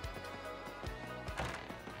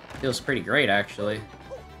 Feels pretty great, actually.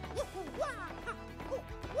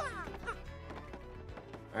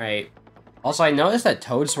 Alright. Also, I noticed that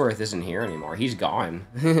Toadsworth isn't here anymore. He's gone.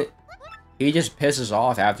 He just pisses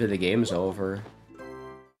off after the game's over.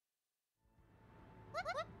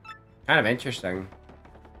 Kind of interesting.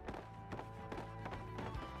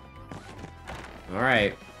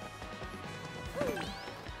 Alright.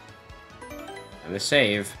 Time to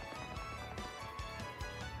save.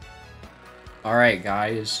 Alright,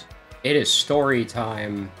 guys. It is story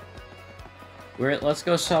time. Let's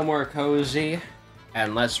go somewhere cozy,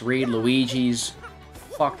 and let's read Luigi's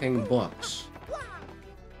fucking books.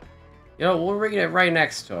 You know, we'll read it right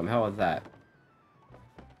next to him. How about that?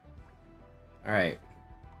 Alright.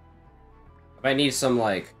 If I need some,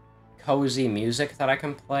 like, cozy music that I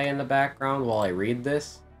can play in the background while I read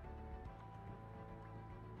this.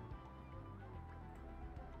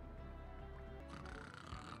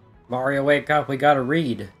 Mario, wake up, we gotta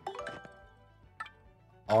read.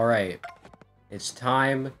 Alright. It's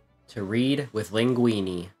time to read with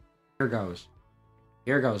Linguini. Here goes.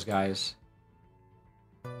 Here goes, guys.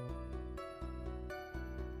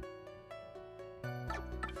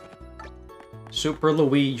 Super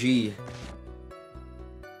Luigi.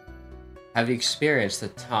 Have you experienced a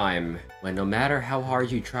time when no matter how hard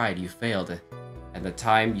you tried, you failed, and the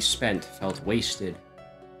time you spent felt wasted?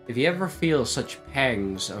 If you ever feel such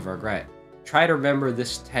pangs of regret, try to remember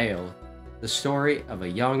this tale, the story of a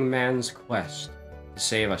young man's quest to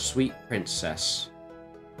save a sweet princess.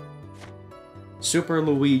 Super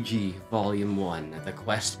Luigi, Volume 1, The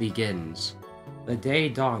Quest Begins. The day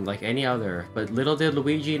dawned like any other, but little did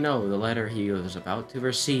Luigi know the letter he was about to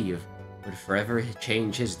receive would forever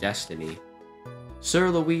change his destiny. Sir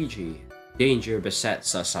Luigi, danger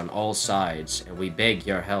besets us on all sides, and we beg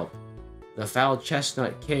your help. The foul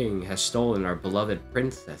chestnut king has stolen our beloved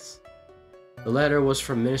princess. The letter was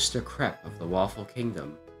from Minister Crep of the Waffle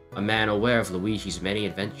Kingdom. a man aware of Luigi's many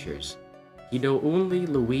adventures. He knew only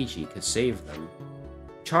Luigi could save them.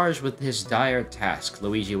 Charged with his dire task,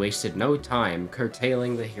 Luigi wasted no time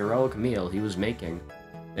curtailing the heroic meal he was making.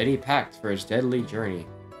 Then he packed for his deadly journey.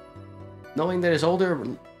 Knowing that his older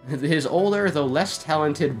though less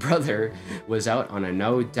talented brother was out on a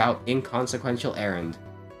no doubt inconsequential errand,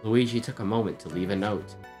 Luigi took a moment to leave a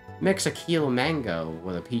note. Mix a kilo mango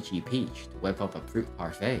with a peachy peach to whip up a fruit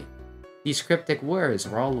parfait. These cryptic words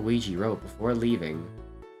were all Luigi wrote before leaving.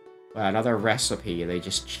 Well, another recipe they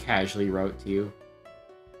just casually wrote to you.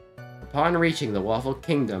 Upon reaching the Waffle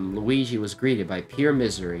Kingdom, Luigi was greeted by pure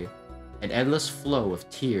misery, an endless flow of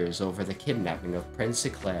tears over the kidnapping of Prince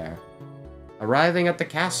Eclair. Arriving at the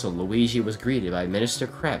castle, Luigi was greeted by Minister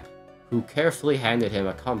Crepe, who carefully handed him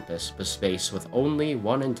a compass spaced with only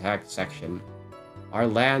one intact section. Our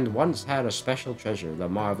land once had a special treasure, the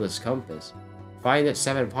marvelous compass. Find its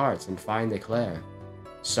 7 parts and find Eclair.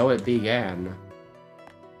 So it began.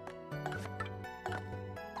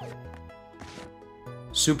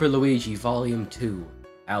 Super Luigi Volume 2,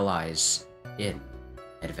 Allies in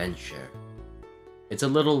Adventure. It's a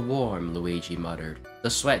little warm, Luigi muttered, the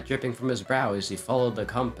sweat dripping from his brow as he followed the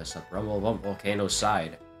compass up Rumble Bump Volcano's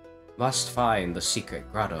side. Must find the secret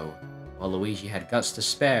grotto. While Luigi had guts to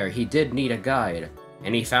spare, he did need a guide,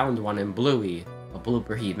 and he found one in Bluey, a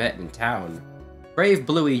blooper he met in town. Brave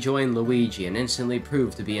Bluey joined Luigi and instantly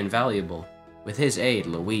proved to be invaluable. With his aid,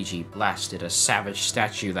 Luigi blasted a savage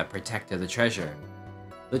statue that protected the treasure.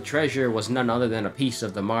 The treasure was none other than a piece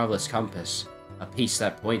of the marvelous compass, a piece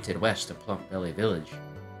that pointed west to Plump Valley Village.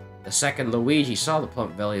 The second Luigi saw the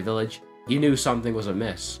Plump Valley Village, he knew something was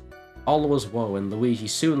amiss. All was woe, and Luigi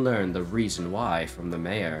soon learned the reason why from the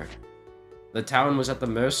mayor. The town was at the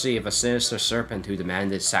mercy of a sinister serpent who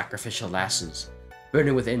demanded sacrificial lasses.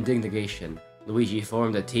 Burning with indignation, Luigi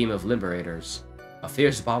formed a team of liberators. A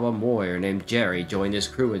fierce Baba warrior named Jerry joined his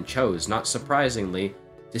crew and chose, not surprisingly,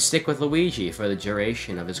 to stick with Luigi for the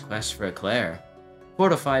duration of his quest for Eclair.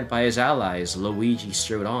 Fortified by his allies, Luigi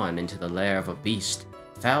strode on into the lair of a beast,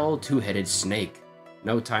 foul two-headed snake.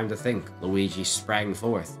 No time to think, Luigi sprang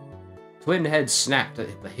forth. Twin heads snapped at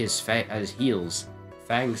his heels,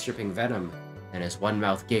 fangs dripping venom, and as one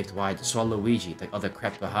mouth gaped wide to swallow Luigi, the other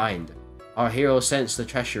crept behind. Our hero sensed the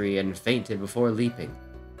treachery and fainted before leaping.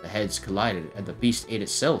 The heads collided, and the beast ate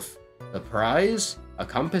itself. The prize? A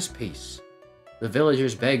compass piece. The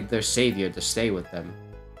villagers begged their savior to stay with them,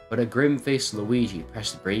 but a grim-faced Luigi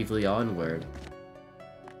pressed bravely onward.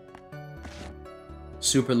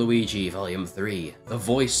 Super Luigi Volume 3, The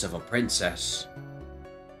Voice of a Princess.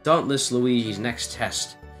 Dauntless Luigi's next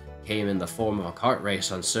test came in the form of a kart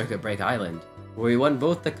race on Circuit Break Island, where he won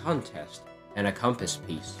both the contest and a compass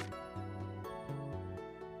piece.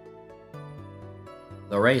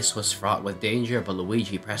 The race was fraught with danger, but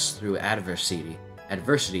Luigi pressed through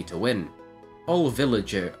adversity to win. All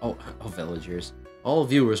viewers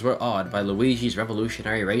were awed by Luigi's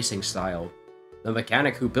revolutionary racing style. The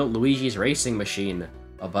mechanic who built Luigi's racing machine,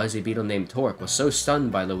 a buzzy beetle named Torque, was so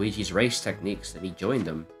stunned by Luigi's race techniques that he joined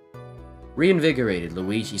him. Reinvigorated,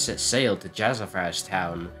 Luigi set sail to Jazzafras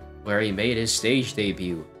Town, where he made his stage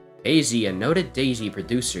debut. Hazy, a noted Daisy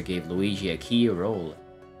producer, gave Luigi a key role.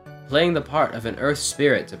 Playing the part of an Earth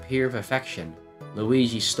spirit to pure perfection,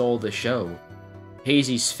 Luigi stole the show.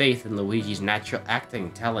 Hazy's faith in Luigi's natural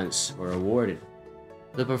acting talents were awarded.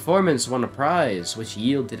 The performance won a prize, which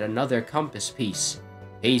yielded another compass piece.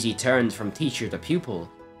 Hazy turned from teacher to pupil,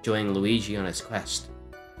 joining Luigi on his quest.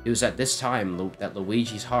 It was at this time that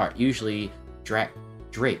Luigi's heart, usually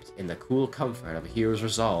draped in the cool comfort of a hero's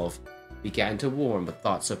resolve, began to warm with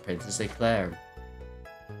thoughts of Princess Eclair.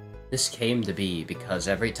 This came to be because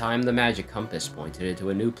every time the magic compass pointed into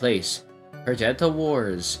a new place, her gentle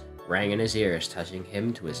words rang in his ears, touching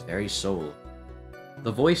him to his very soul.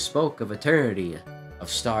 The voice spoke of eternity, of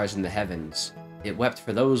stars in the heavens. It wept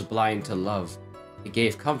for those blind to love. It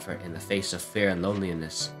gave comfort in the face of fear and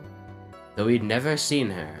loneliness. Though he'd never seen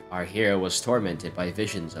her, our hero was tormented by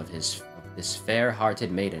visions of this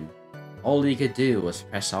fair-hearted maiden. All he could do was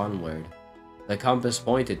press onward. The compass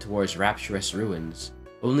pointed towards rapturous ruins.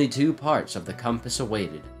 Only 2 parts of the compass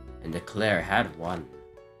awaited, and Eclair had won.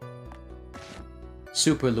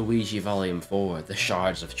 Super Luigi Volume 4, The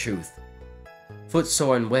Shards of Truth.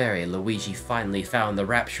 Footsore and weary, Luigi finally found the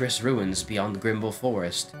rapturous ruins beyond Grimble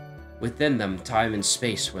Forest. Within them, time and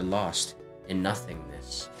space were lost in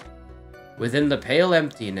nothingness. Within the pale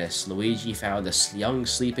emptiness, Luigi found a young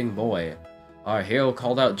sleeping boy. Our hero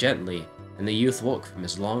called out gently, and the youth woke from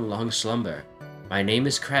his long slumber. "My name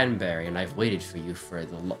is Cranberry, and I've waited for you for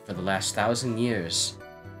the last 1,000 years."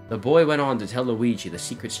 The boy went on to tell Luigi the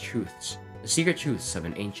secret's truths. The Secret Truths of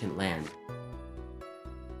an Ancient Land.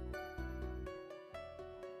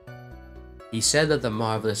 He said that the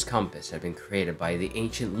marvelous compass had been created by the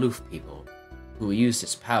ancient Loof people, who used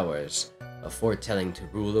its powers of foretelling to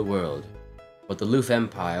rule the world. But the Loof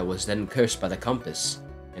Empire was then cursed by the compass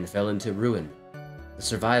and fell into ruin. The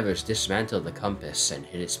survivors dismantled the compass and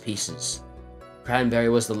hid its pieces. Cranberry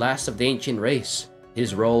was the last of the ancient race.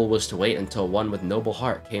 His role was to wait until one with noble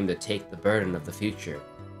heart came to take the burden of the future.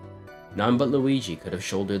 None but Luigi could have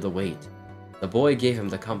shouldered the weight. The boy gave him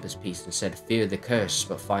the compass piece and said, "Fear the curse,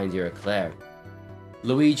 but find your eclair."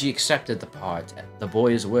 Luigi accepted the part. The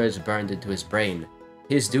boy's words burned into his brain.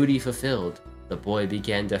 His duty fulfilled, the boy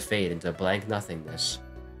began to fade into blank nothingness.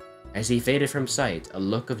 As he faded from sight, a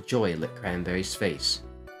look of joy lit Cranberry's face.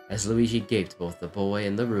 As Luigi gaped, both the boy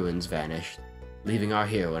and the ruins vanished, leaving our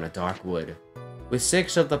hero in a dark wood. With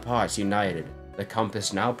 6 of the parts united, the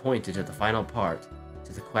compass now pointed to the final part,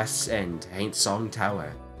 to the quest's end, Ain't Song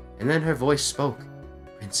Tower. And then her voice spoke.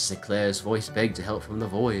 Princess Eclair's voice begged to help from the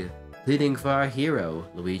void. Pleading for our hero,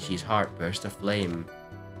 Luigi's heart burst aflame.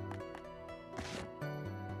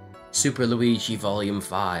 Super Luigi Volume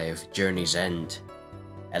 5, Journey's End.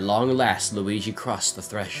 At long last, Luigi crossed the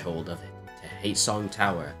threshold of it, to Hate Song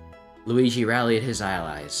Tower. Luigi rallied his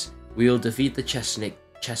allies. We'll defeat the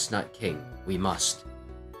Chestnut King. We must.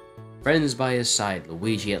 Friends by his side,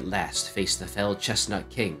 Luigi at last faced the fell Chestnut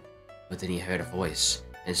King. But then he heard a voice,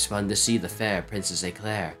 and spun to see the fair Princess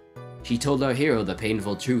Eclair. She told our hero the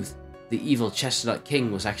painful truth. The evil Chestnut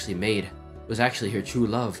King was actually her true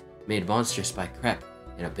love, made monstrous by Crep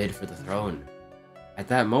in a bid for the throne. At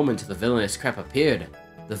that moment, the villainous Crep appeared.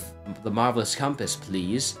 The marvelous compass,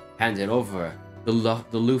 please. Hand it over. The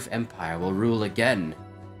Loof Empire will rule again.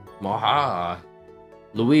 Maha!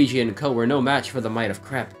 Luigi and co were no match for the might of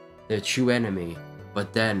Crep, their true enemy.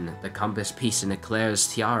 But then, the compass piece in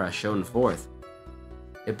Eclair's tiara shone forth.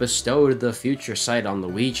 It bestowed the future sight on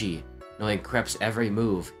Luigi. Knowing Crep's every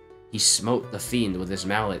move, he smote the fiend with his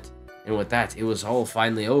mallet, and with that, it was all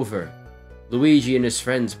finally over. Luigi and his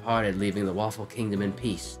friends parted, leaving the Waffle Kingdom in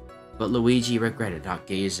peace, but Luigi regretted not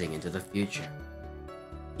gazing into the future.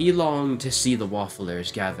 He longed to see the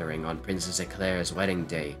Wafflers gathering on Princess Eclair's wedding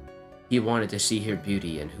day. He wanted to see her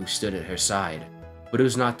beauty and who stood at her side, but it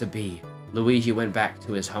was not to be. Luigi went back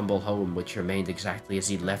to his humble home, which remained exactly as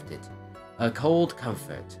he'd left it, a cold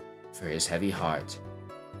comfort for his heavy heart.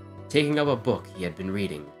 Taking up a book he had been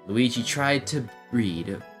reading, Luigi tried to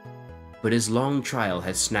read, but his long trial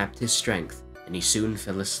had snapped his strength, and he soon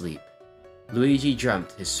fell asleep. Luigi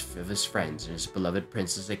dreamt of his friends and his beloved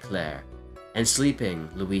Princess Eclair, and sleeping,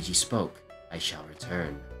 Luigi spoke, "I shall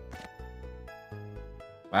return."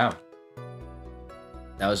 Wow.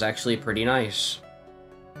 That was actually pretty nice.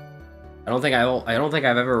 I don't think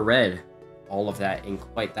I've ever read all of that in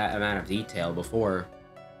quite that amount of detail before.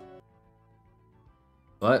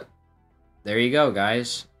 But there you go,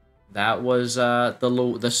 guys. That was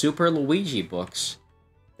the Super Luigi books.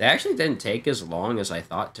 They actually didn't take as long as I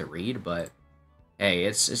thought to read, but hey,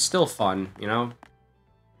 it's still fun, you know?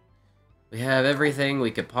 We have everything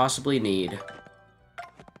we could possibly need.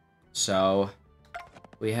 So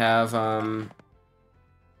we have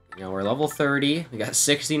you know, we're level 30. We got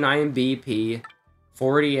 69 BP,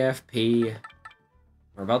 40 FP.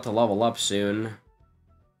 We're about to level up soon.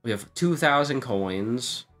 We have 2,000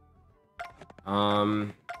 coins.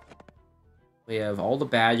 We have all the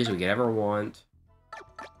badges we could ever want.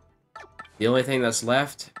 The only thing that's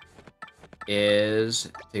left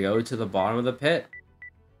is to go to the bottom of the pit.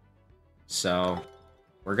 So,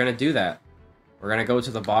 we're gonna do that. We're gonna go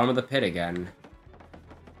to the bottom of the pit again.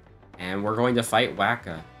 And we're going to fight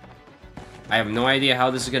Wacka. I have no idea how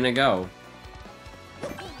this is gonna go.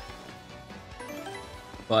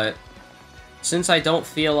 But since I don't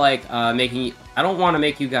feel like I don't want to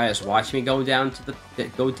make you guys watch me go down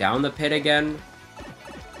the pit again.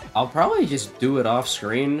 I'll probably just do it off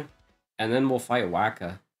screen, and then we'll fight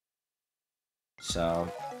Wacka.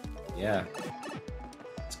 So, yeah.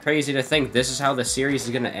 It's crazy to think this is how the series is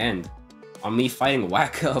gonna end. On me fighting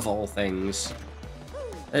Wacka of all things.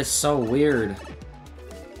 That's so weird.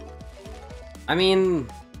 I mean,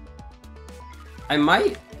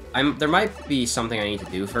 there might be something I need to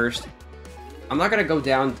do first. I'm not gonna go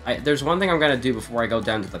down. There's one thing I'm gonna do before I go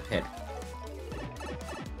down to the pit.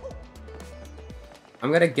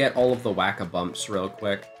 I'm gonna get all of the Wacka bumps real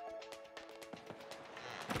quick.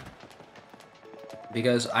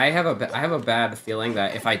 Because I have a bad feeling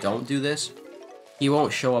that if I don't do this, he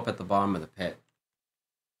won't show up at the bottom of the pit.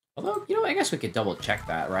 Although, you know, I guess we could double check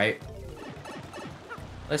that, right?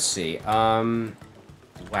 Let's see,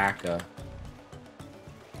 Wacka.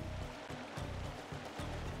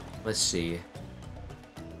 let's see.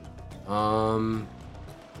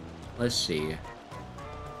 Let's see.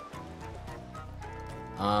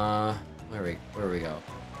 Where we go?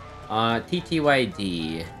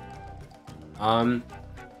 TTYD.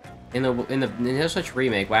 In the Nintendo Switch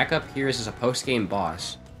Remake, Waka appears as a post-game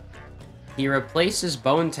boss. He replaces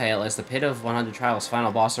Bonetail as the Pit of 100 Trials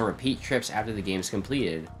final boss on repeat trips after the game's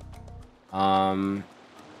completed. Let's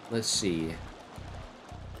see.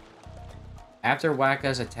 After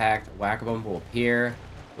Waka's attacked, Waka-Bone will appear,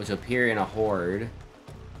 which will appear in a horde.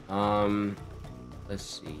 Let's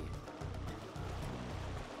see.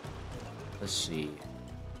 Let's see.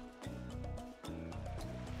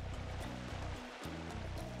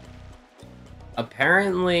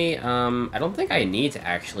 Apparently, I don't think I need to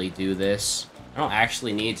actually do this. I don't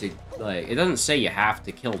actually need to, like, it doesn't say you have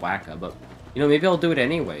to kill Waka, but, you know, maybe I'll do it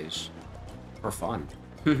anyways. For fun.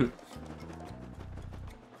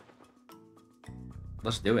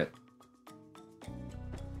 Let's do it.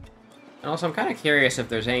 And also, I'm kind of curious if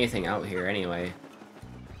there's anything out here anyway.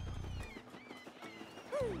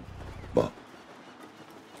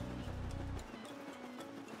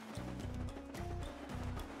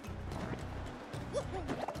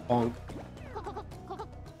 Bonk.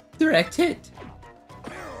 Direct hit!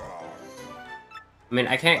 I mean,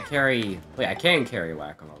 I can't carry... Wait, I can carry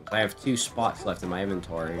Whack-A-Moles. I have 2 spots left in my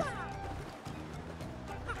inventory.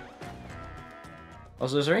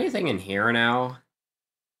 Also, is there anything in here now?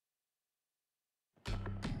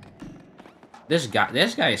 This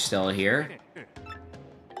guy's still here.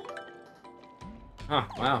 Huh,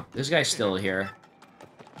 wow. This guy's still here.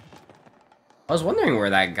 I was wondering where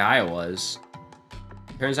that guy was.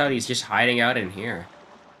 Turns out he's just hiding out in here.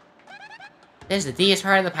 This is the deepest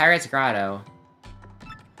part of the Pirate's Grotto.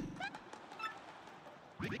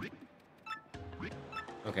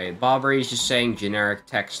 Okay, Bobbery's just saying generic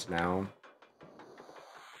text now.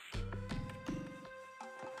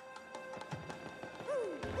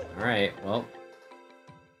 Alright, well.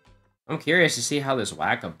 I'm curious to see how this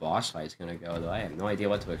Waka boss fight's gonna go, though. I have no idea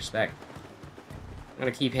what to expect. I'm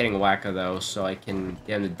gonna keep hitting Waka, though, so I can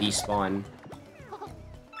get him to despawn.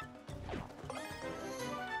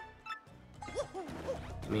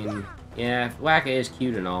 I mean, yeah, Waka is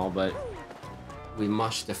cute and all, but we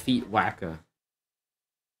must defeat Waka.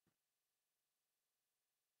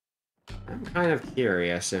 I'm kind of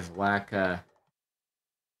curious if Waka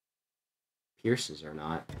pierces or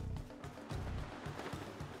not.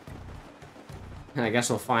 I guess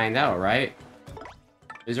we'll find out, right?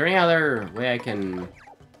 Is there any other way I can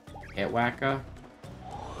hit Waka?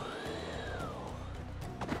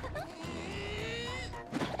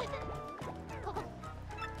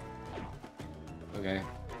 Okay.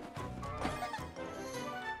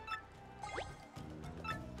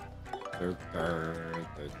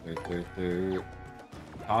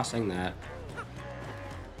 Tossing that.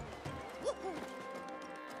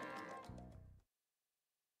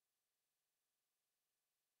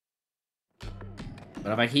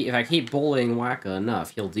 But if I keep bullying Waka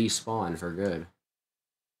enough, he'll despawn for good.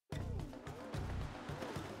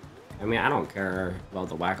 I mean, I don't care about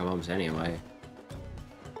the Whack-A-Moles anyway.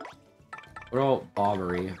 What about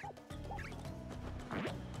Bobbery?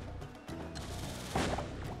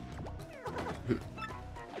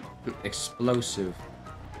 Explosive.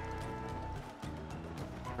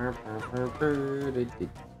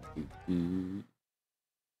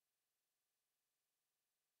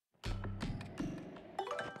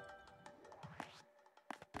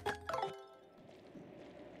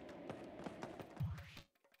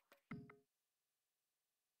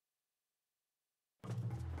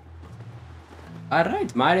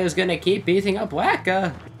 Alright, Mario's gonna keep beating up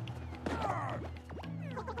Waka.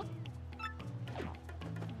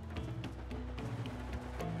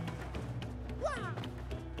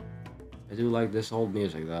 I do like this old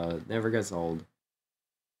music though, it never gets old.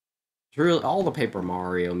 Truly, all the Paper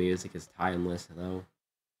Mario music is timeless though.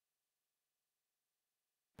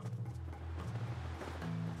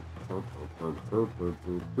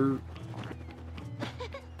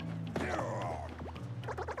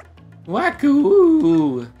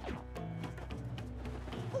 Wacoo!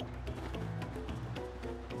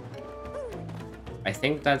 I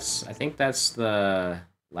think that's the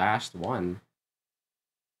last one.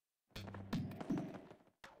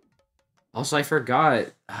 Also, I forgot.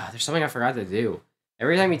 There's something I forgot to do.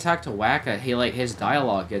 Every time you talk to Waka, his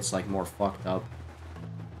dialogue gets like more fucked up.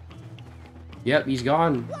 Yep, he's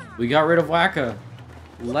gone. We got rid of Waka.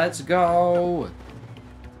 Let's go.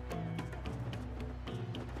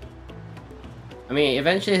 I mean,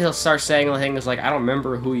 eventually he'll start saying things like, "I don't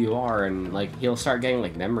remember who you are," and like he'll start getting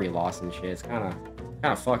like memory loss and shit. It's kind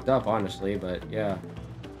of fucked up, honestly. But yeah.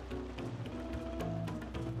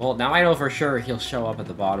 Well, now I know for sure he'll show up at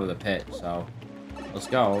the bottom of the pit, so... Let's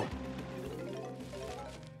go.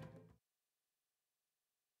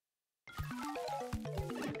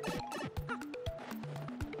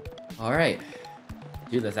 Alright.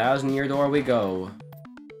 To the 1,000-year door we go.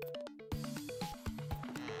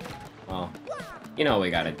 Well, you know what we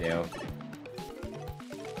gotta do.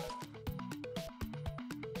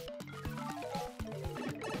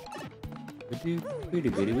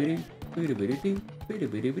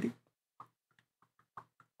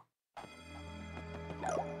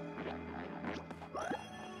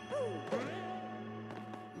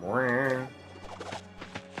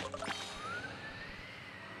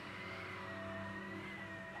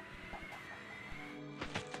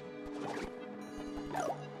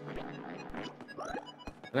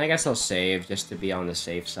 And I guess I'll save just to be on the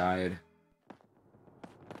safe side.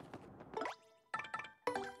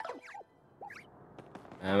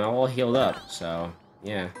 I'm all healed up, so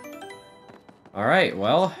yeah. Alright,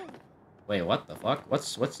 well. Wait, what the fuck?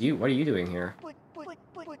 What are you doing here?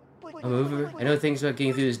 I'm over. I know things about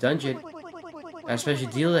getting through this dungeon. Got a special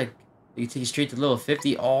deal like you take you straight to level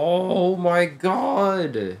 50. Oh my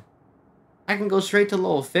god! I can go straight to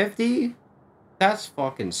level 50? That's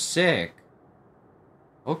fucking sick.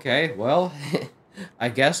 Okay, well, I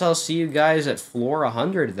guess I'll see you guys at floor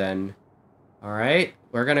 100 then. Alright,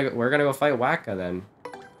 we're gonna go fight Waka then.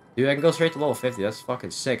 Dude, I can go straight to level 50. That's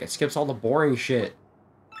fucking sick. It skips all the boring shit.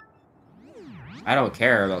 I don't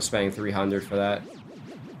care about spending 300 for that.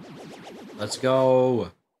 Let's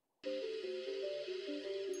go.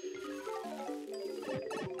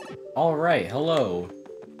 Alright, hello.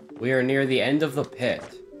 We are near the end of the pit.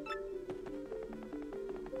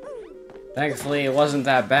 Thankfully, it wasn't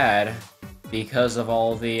that bad because of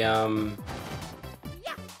all the,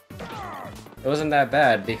 It wasn't that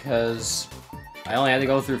bad because I only had to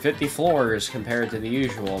go through 50 floors compared to the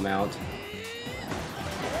usual amount.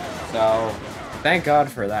 So, thank God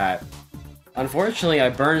for that. Unfortunately, I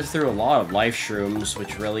burned through a lot of life shrooms,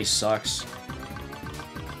 which really sucks.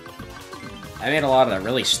 I made a lot of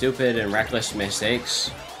really stupid and reckless mistakes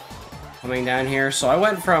coming down here, so I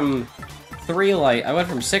went from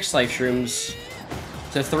 6 life shrooms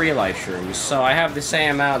to 3 life shrooms, so I have the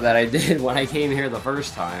same amount that I did when I came here the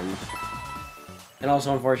first time. And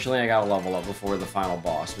also, unfortunately, I got a level up before the final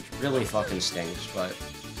boss, which really fucking stinks, but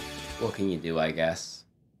what can you do, I guess?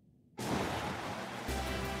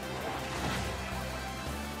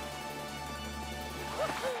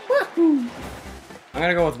 Woohoo! I'm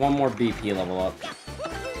gonna go with one more BP level up.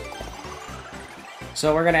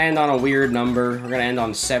 So we're gonna end on a weird number. We're gonna end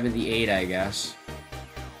on 78, I guess.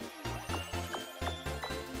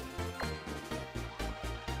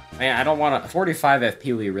 Man, I don't want to... 45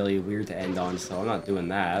 FP would be really weird to end on, so I'm not doing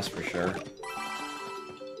that, that's for sure.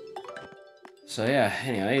 So yeah,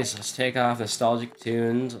 anyways, let's take off Nostalgic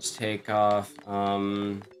Tunes. Let's take off,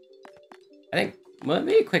 I think, well,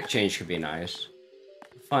 maybe a Quick Change could be nice.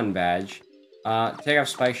 Fun badge. Take off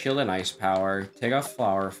Spike Shield and Ice Power. Take off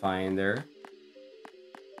Flower Finder.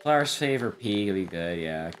 Flower's Favor P could be good,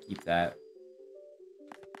 yeah, keep that.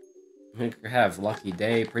 We could have Lucky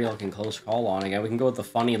Day, pretty looking close call on again. We can go with the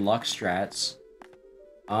funny luck strats.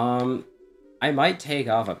 I might take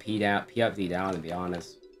off a P up, D down, to be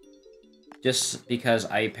honest. Just because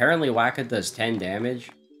apparently Waka does 10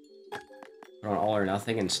 damage. Put on All or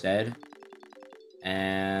Nothing instead.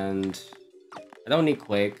 And I don't need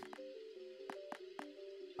Quake.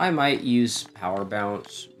 I might use Power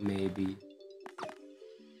Bounce, maybe.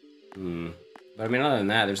 But I mean, other than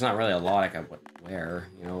that, there's not really a lot I can wear.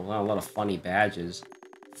 You know, not a lot of funny badges.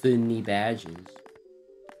 Funny badges.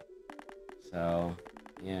 So,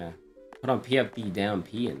 yeah. Put on P up, D down,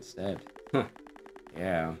 P instead.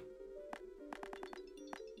 Yeah.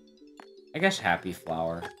 I guess Happy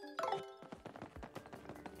Flower.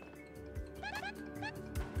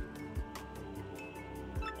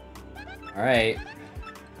 Alright.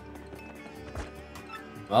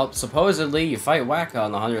 Well, supposedly you fight Waka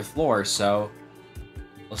on the 100th floor, so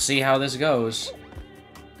we'll see how this goes.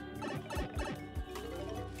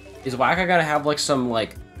 Is Waka gonna have like some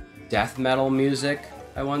like death metal music,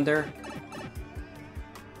 I wonder?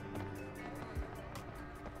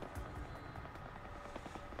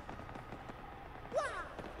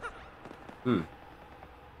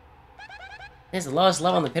 This is the lowest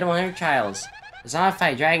level in the Pit of 100 Trials. The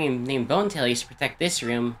zombified dragon named Bonetail used to protect this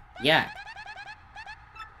room. Yuck.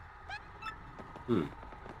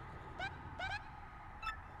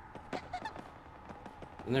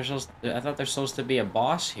 And I thought there's supposed to be a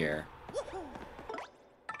boss here.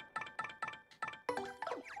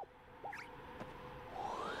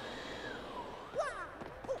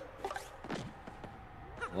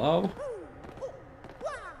 Hello?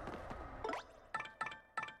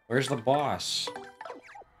 Where's the boss?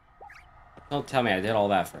 Don't tell me I did all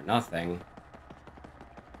that for nothing.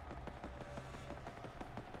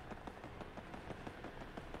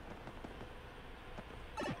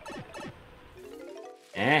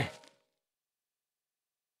 Eh.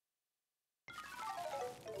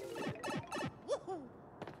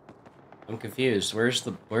 I'm confused. Where's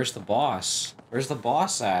the boss? Where's the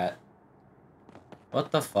boss at? What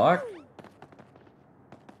the fuck?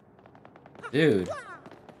 Dude.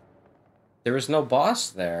 There was no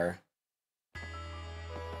boss there.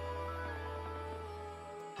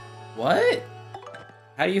 What?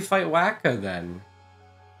 How do you fight Wacko then?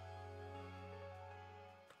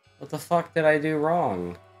 What the fuck did I do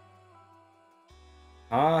wrong?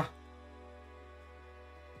 Huh?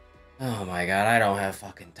 Oh my god, I don't have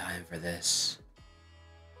fucking time for this.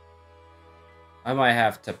 I might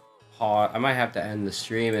have to pause. I might have to end the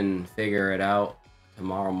stream and figure it out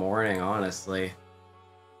tomorrow morning, honestly.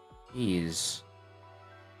 Jeez.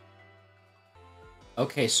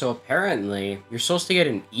 Okay, so apparently you're supposed to get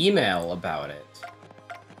an email about it.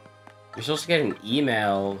 You're supposed to get an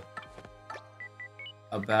email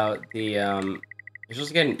about the you're supposed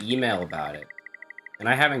to get an email about it. And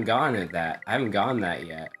I haven't gotten that. I haven't gotten that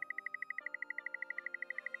yet.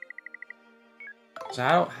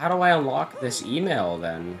 So how do I unlock this email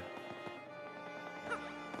then?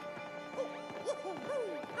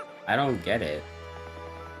 I don't get it.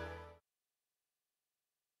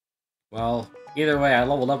 Well, either way, I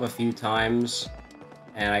leveled up a few times,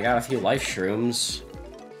 and I got a few life shrooms.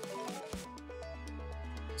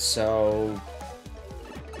 So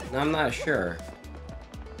I'm not sure.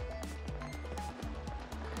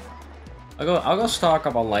 I'll go stock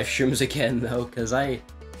up on life shrooms again though, cause I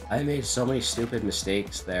made so many stupid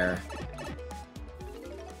mistakes there.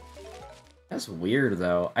 That's weird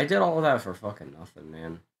though. I did all of that for fucking nothing,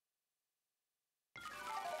 man.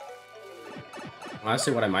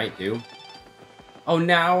 Honestly, what I might do. Oh,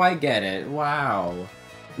 now I get it. Wow.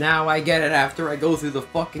 Now I get it after I go through the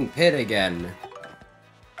fucking pit again.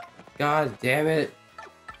 God damn it.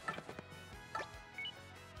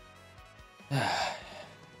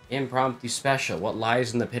 Impromptu special. What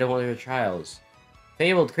lies in the pit of one of your trials?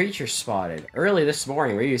 Fabled creatures spotted. Early this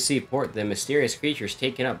morning, we received report the mysterious creatures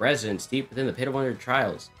taking up residence deep within the pit of one of your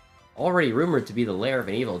trials. Already rumored to be the lair of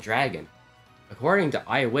an evil dragon. According to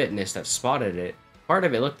eyewitness that spotted it, part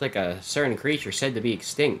of it looked like a certain creature said to be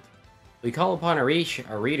extinct. We call upon our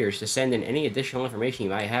readers to send in any additional information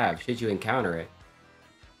you might have, should you encounter it.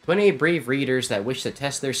 28 brave readers that wish to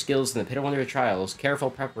test their skills in the pit of one of your trials, careful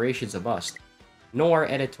preparation's a must. Nor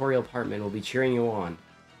editorial department will be cheering you on.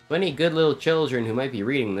 To any good little children who might be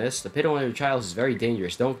reading this, the pit of one of your trials is very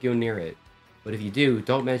dangerous, don't go near it. But if you do,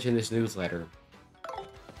 don't mention this newsletter.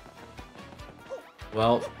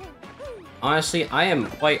 Well, honestly, I'm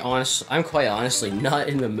quite honestly not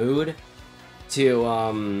in the mood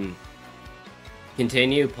to,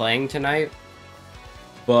 continue playing tonight.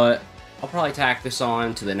 But I'll probably tack this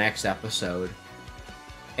on to the next episode.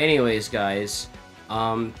 Anyways, guys,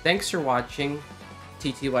 thanks for watching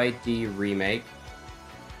TTYD Remake.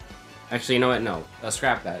 Actually, you know what? No,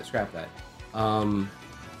 scrap that.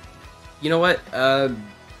 You know what?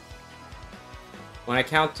 When I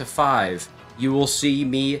count to 5, you will see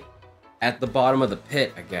me at the bottom of the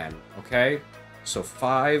pit again, okay? So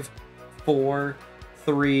 5, 4,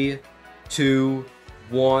 3, 2,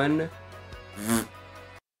 1.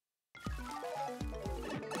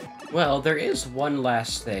 Well, there is one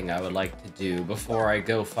last thing I would like to do before I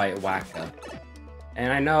go fight Wacka.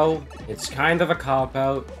 And I know, it's kind of a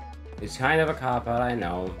cop-out. I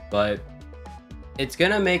know, but it's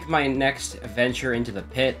gonna make my next adventure into the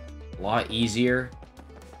pit a lot easier.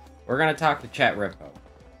 We're gonna talk to Chat Rippo.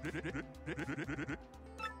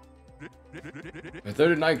 For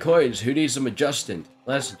 39 coins, who needs some adjustant?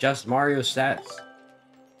 Let's adjust Mario's stats.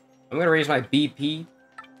 I'm gonna raise my BP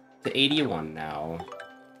to 81 now.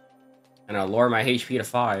 And I'll lower my HP to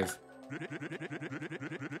 5.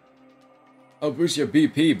 I'll boost your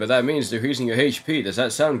BP, but that means decreasing your HP. Does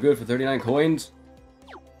that sound good for 39 coins?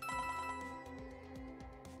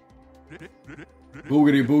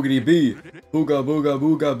 Boogity boogity bee. Booga booga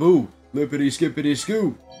booga boo. Lippity skippity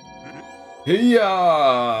scoo.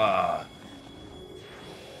 Hiya!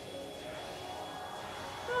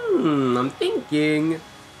 I'm thinking.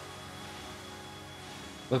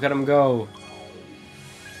 Look at him go.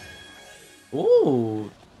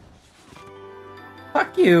 Ooh.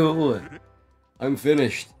 Fuck you. I'm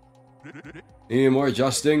finished. Need any more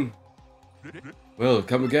adjusting? Well,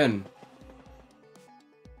 come again.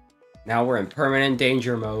 Now we're in permanent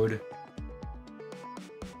danger mode.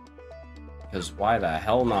 because why the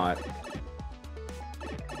hell not?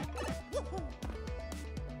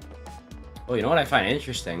 Oh, you know what I find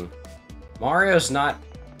interesting? Mario's not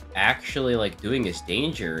actually, like, doing his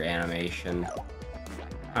danger animation.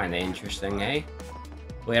 Kinda interesting, eh?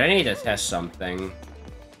 Wait, I need to test something.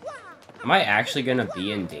 Am I actually gonna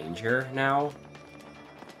be in danger now?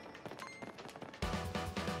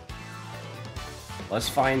 Let's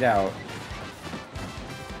find out.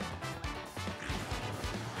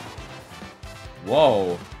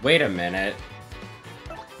 Whoa, wait a minute.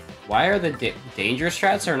 Why are the danger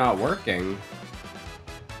strats are not working?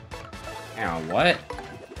 Hang on, what?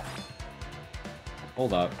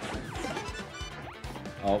 Hold up.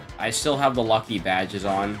 Oh, I still have the lucky badges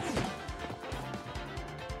on.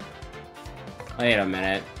 Wait a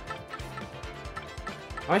minute.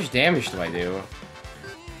 How much damage do I do?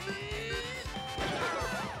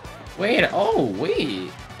 Wait, oh,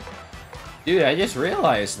 wait. Dude, I just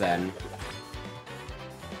realized then.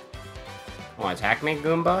 Wanna attack me,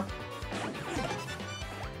 Goomba?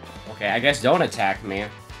 Okay, I guess don't attack me.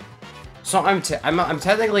 So I'm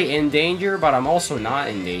technically in danger, but I'm also not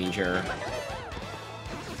in danger.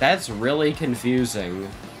 That's really confusing.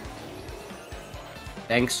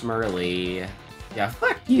 Thanks, Merly. Yeah,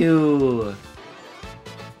 fuck you!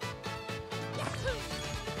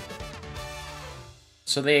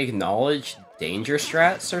 So they acknowledge danger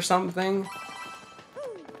strats or something?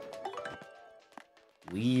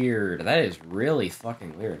 Weird. That is really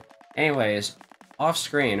fucking weird. Anyways, off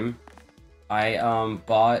screen, I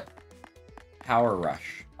bought Power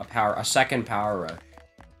Rush, a second Power Rush,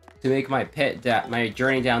 to make my my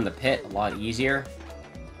journey down the pit a lot easier.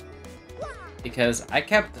 Because I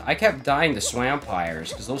kept dying to Swampires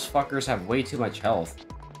because those fuckers have way too much health.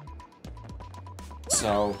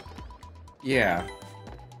 So, yeah.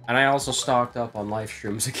 And I also stocked up on life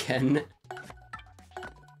shrooms again.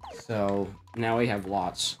 So, now we have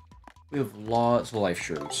lots. We have lots of life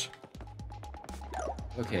shrooms.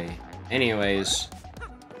 Okay, anyways.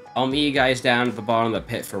 I'll meet you guys down at the bottom of the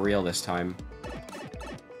pit for real this time.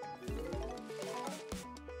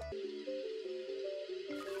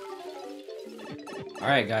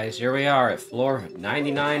 Alright guys, here we are at floor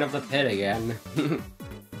 99 of the pit again.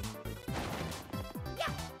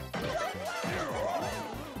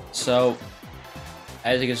 So,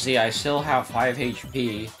 as you can see, I still have 5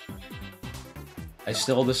 HP. I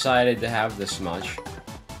still decided to have this much.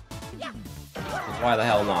 Why the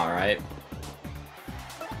hell not, right?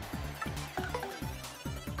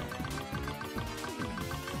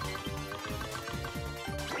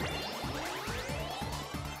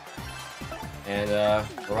 And,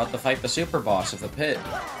 we're about to fight the super boss of the pit.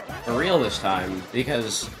 For real this time,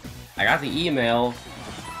 because I got the email,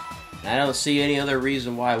 and I don't see any other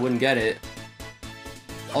reason why I wouldn't get it.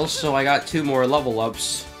 Also, I got 2 more level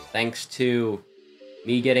ups, thanks to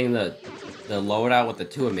me getting the loadout with the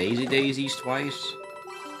 2 Amazing Daisies twice.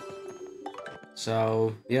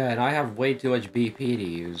 So, yeah, and I have way too much BP to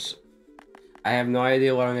use. I have no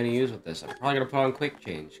idea what I'm going to use with this. I'm probably going to put on Quick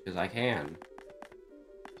Change, because I can.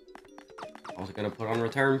 Also going to put on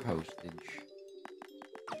Return Postage.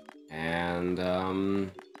 And,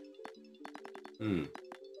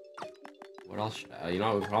 what else should I... You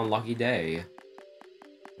know, we put on Lucky Day.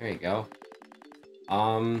 There you go.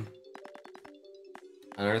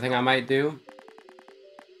 Another thing I might do,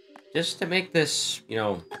 just to make this, you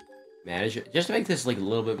know, just to make this, like, a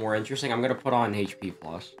little bit more interesting, I'm gonna put on HP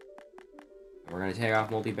Plus. And we're gonna take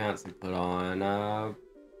off Multi-Bounce and put on,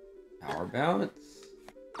 Power Bounce.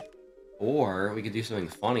 Or, we could do something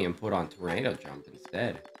funny and put on Tornado Jump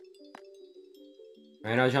instead.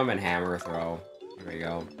 Tornado Jump and Hammer Throw. There we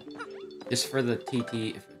go. Just for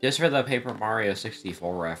the Paper Mario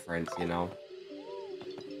 64 reference, you know.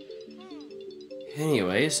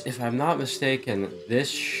 Anyways, if I'm not mistaken, this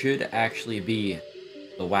should actually be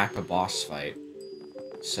the Wacka boss fight.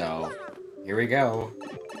 So, here we go.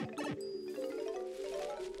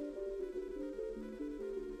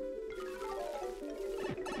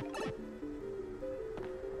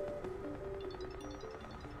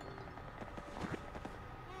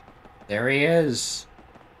 There he is.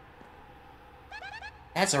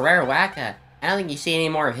 That's a rare Wacka. I don't think you see any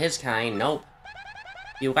more of his kind, nope.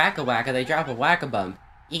 You Wacka, they drop a Wacka bump.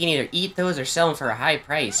 You can either eat those or sell them for a high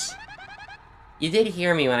price. You did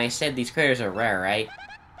hear me when I said these critters are rare, right?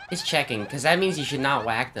 Just checking, because that means you should not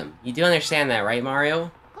whack them. You do understand that, right,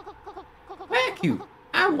 Mario? Whack you!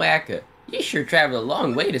 I'm Wacka. You sure traveled a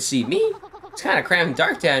long way to see me. It's kind of cramped and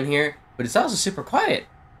dark down here, but it's also super quiet.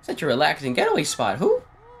 Such a relaxing getaway spot, who?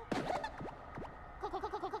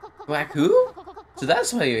 Whack who? So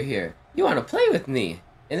that's why you're here. You want to play with me.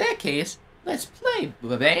 In that case, let's play,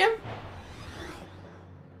 bam!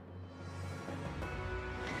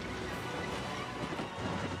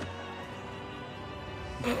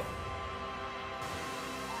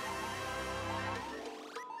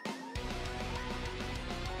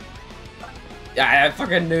 I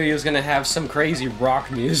fucking knew he was gonna have some crazy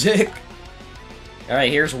rock music.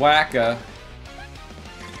 Alright, here's Wacka.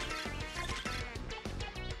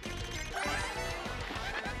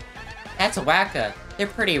 That's a Wacka. They're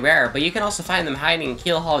pretty rare, but you can also find them hiding in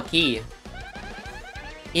Keel Hall Key.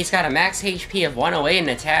 He's got a max HP of 108, an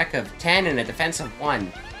attack of 10, and a defense of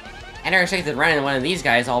 1. I never expected running one of these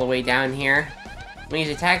guys all the way down here. When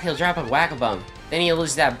he's attacked, he'll drop a Wacka Bump. Then he'll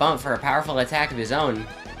lose that bump for a powerful attack of his own.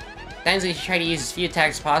 Sometimes we should try to use as few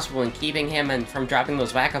attacks as possible in keeping him from dropping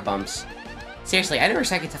those Wacka Bumps. Seriously, I never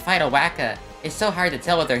expected to fight a Wacka. It's so hard to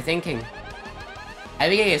tell what they're thinking. I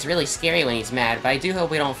think he gets really scary when he's mad, but I do hope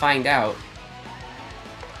we don't find out.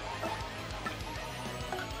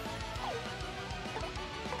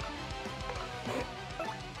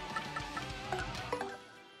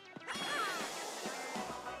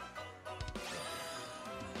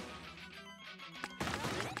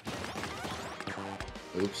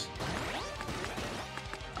 Oops.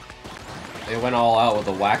 They went all out with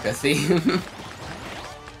the Wacka theme.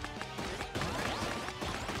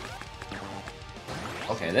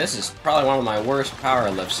 Okay, this is probably one of my worst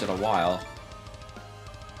power lifts in a while.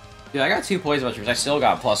 Dude, I got 2 poison busters. I still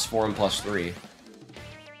got +4 and +3.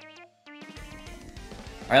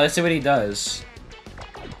 Alright, let's see what he does.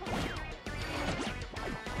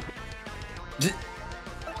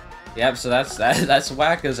 Yep, so that's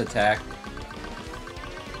Wacka's attack.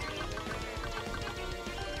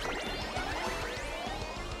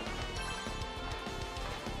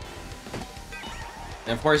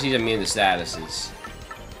 And of course he's immune to statuses.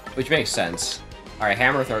 Which makes sense. Alright,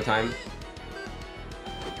 hammer throw time.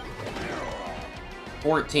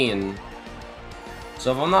 14.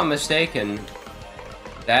 So if I'm not mistaken,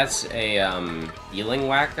 that's a healing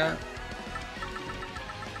Wacka.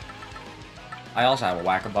 I also have a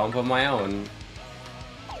Wacka Bump of my own.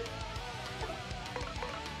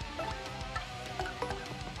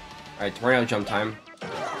 Alright, tornado jump time.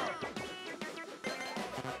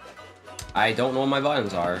 I don't know what my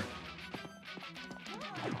buttons are.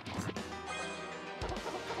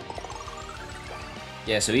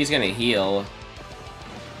 Yeah, so he's gonna heal.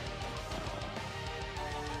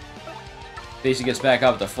 Basically gets back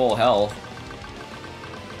up to full health.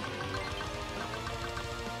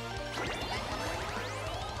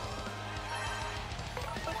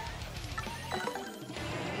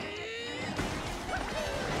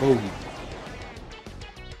 Boom.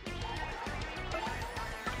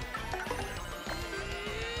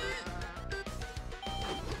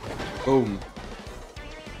 Boom.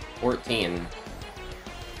 14.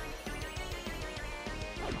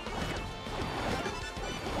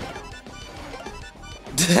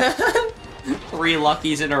 Three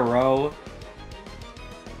luckies in a row.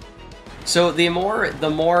 So the more,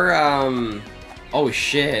 oh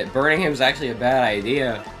shit, burning him is actually a bad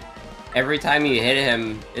idea. Every time you hit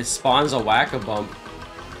him, it spawns a Wacka Bump.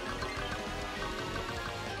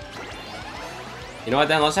 You know what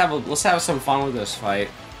then, let's have some fun with this fight.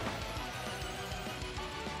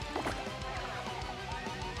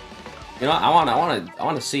 You know what? I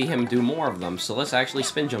wanna see him do more of them, so let's actually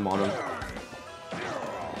spin jump on him.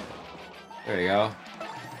 There you go.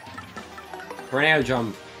 Tornado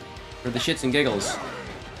jump. For the shits and giggles.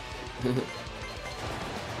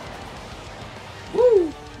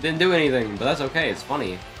 Woo! Didn't do anything, but that's okay, it's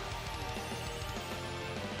funny.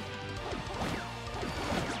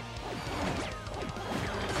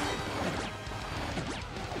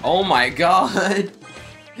 Oh my god!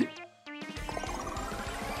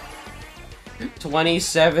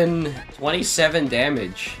 27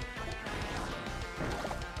 damage.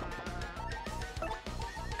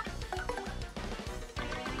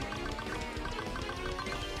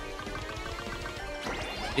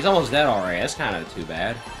 He's almost dead already. That's kind of too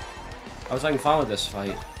bad. I was having fun with this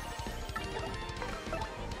fight.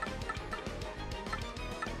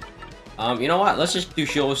 You know what? Let's just do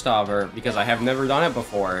Showstopper, because I have never done it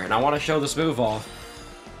before, and I want to show this move off.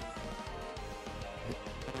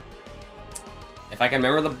 If I can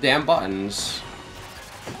remember the damn buttons.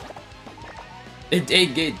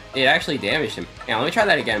 It actually damaged him. Yeah, let me try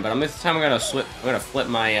that again, but this time I'm gonna flip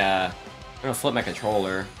my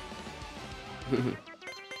controller.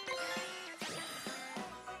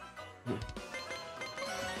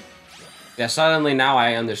 Yeah, suddenly now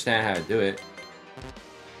I understand how to do it.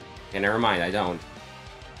 Okay, never mind, I don't.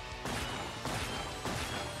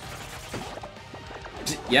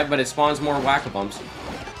 Yeah, but it spawns more Wacka Bumps.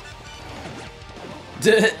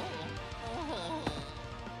 That's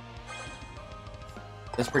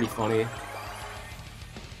pretty funny.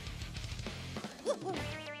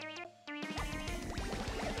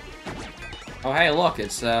 Oh hey, look,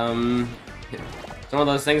 it's one of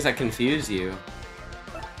those things that confuse you.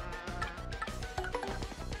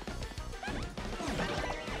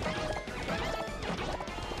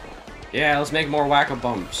 Yeah, let's make more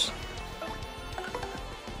whack-a-bumps.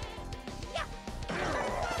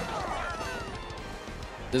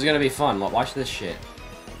 This is gonna be fun. Watch this shit.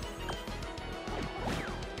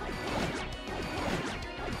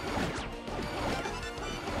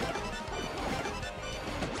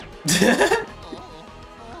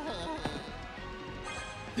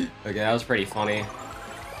 Okay, that was pretty funny.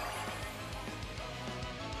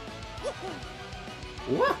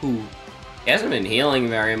 Woohoo! He hasn't been healing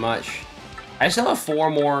very much. I still have four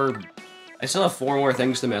more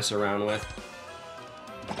things to mess around with.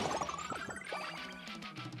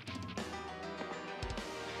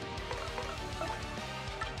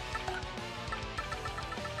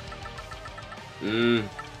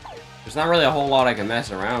 There's not really a whole lot I can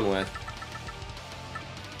mess around with.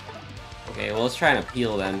 Okay, well, let's try and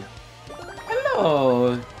appeal then.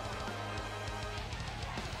 Hello!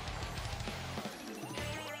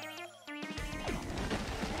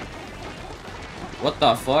 What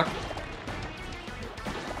the fuck?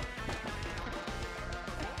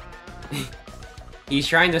 He's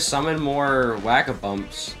trying to summon more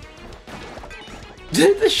whack-a-bumps.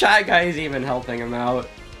 The Shy Guy is even helping him out.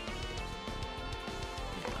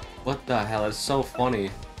 What the hell? It's so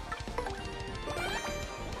funny.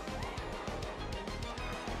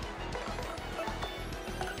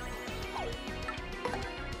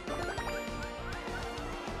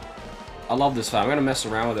 I love this fight. I'm gonna mess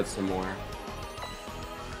around with it some more.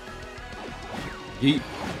 Yeet.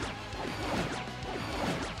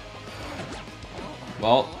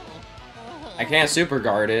 Well, I can't super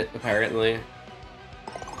guard it, apparently.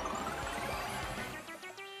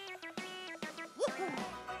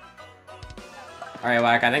 Alright,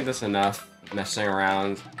 Whack, I think that's enough messing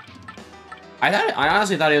around. I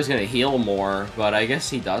honestly thought he was gonna heal more, but I guess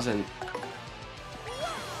he doesn't.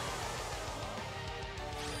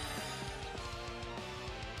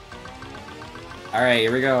 Alright,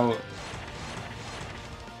 here we go.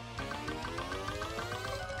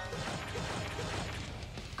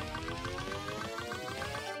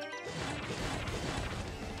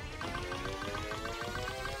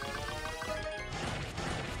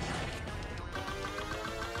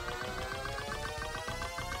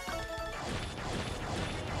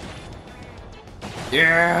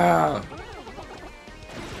 Yeah!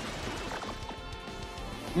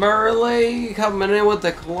 Merle coming in with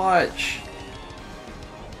the clutch.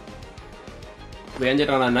 We ended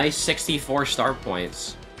on a nice 64 star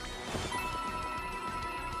points.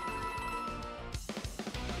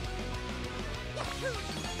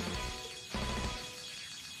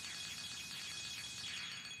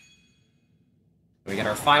 We get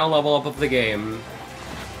our final level up of the game.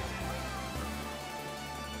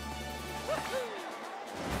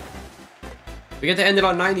 We get to end it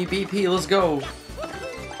on 90 BP, let's go!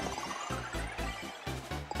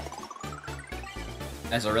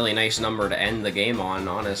 That's a really nice number to end the game on,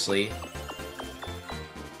 honestly.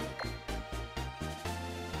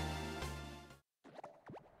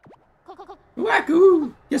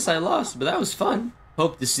 Wacko! Yes, I lost, but that was fun.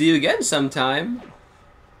 Hope to see you again sometime.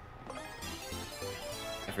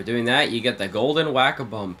 And for doing that, you get the Golden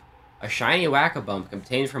Whack-a-Bump. A shiny Whack-a-Bump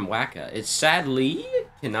obtained from Wacka. It sadly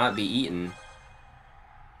cannot be eaten.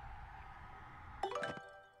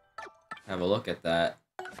 Have a look at that.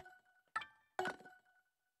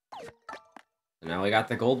 So now we got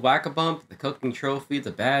the gold Whack-a-Bump, the cooking trophy,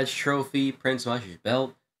 the badge trophy, Prince Mush's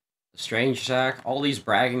belt, the strange sack, all these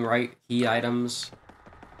bragging right key items.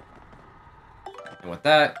 And with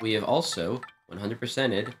that, we have also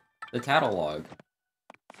 100%ed the catalog.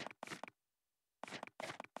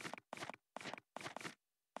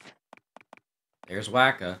 There's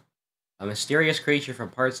Wacka, a mysterious creature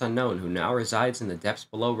from parts unknown who now resides in the depths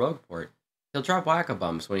below Rogueport. He'll drop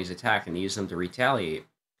Whack-a-Bumps when he's attacked and use them to retaliate.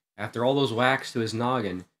 After all those whacks to his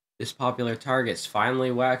noggin, this popular target's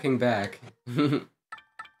finally whacking back. And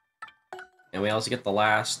we also get the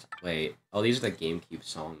last... Wait. Oh, these are the GameCube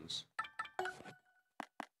songs.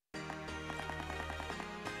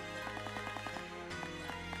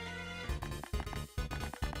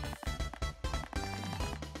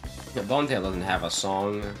 Yeah, Bonetail doesn't have a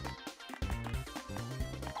song.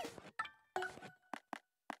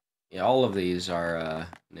 Yeah, all of these are,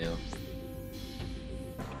 new.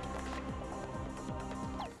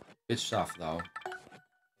 Good stuff, though.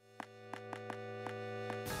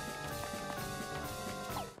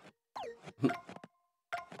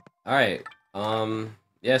 Alright,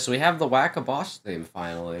 yeah, so we have the Whack-a-Boss theme,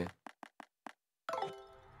 finally.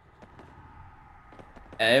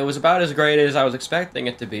 It was about as great as I was expecting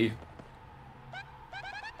it to be.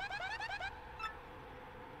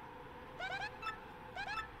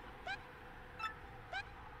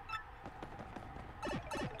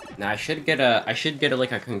 Now I should get a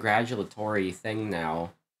like a congratulatory thing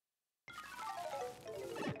now.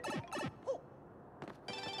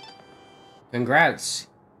 Congrats,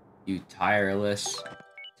 you tireless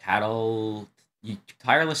tattler.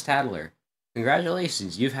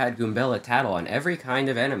 Congratulations, you've had Goombella tattle on every kind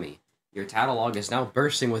of enemy. Your tattlelog is now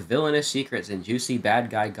bursting with villainous secrets and juicy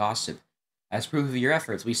bad guy gossip. As proof of your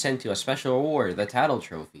efforts, we sent you a special reward, the Tattle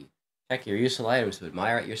Trophy. Check your useful items to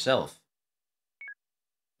admire it yourself.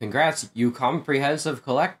 Congrats, you comprehensive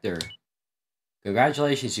collector.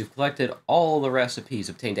 Congratulations, you've collected all the recipes,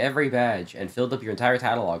 obtained every badge, and filled up your entire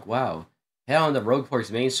tattlelog. Wow. Head on to Rogueport's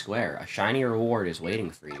main square. A shiny reward is waiting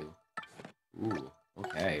for you. Ooh,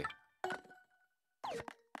 okay.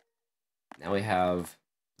 Now we have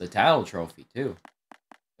the Tattle Trophy, too.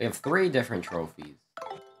 We have 3 different trophies.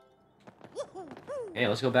 Hey,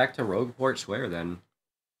 let's go back to Rogueport Square, then.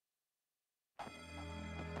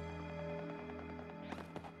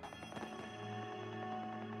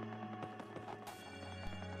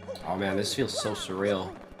 Oh man, this feels so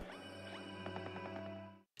surreal.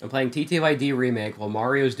 I'm playing TTYD Remake while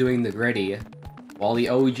Mario's doing the gritty, while the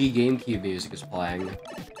OG GameCube music is playing.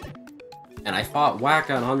 And I fought Whack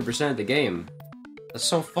on 100% of the game. That's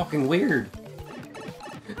so fucking weird.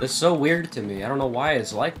 That's so weird to me. I don't know why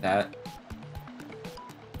it's like that.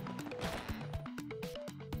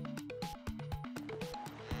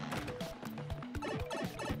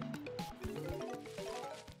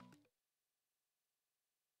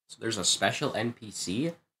 So there's a special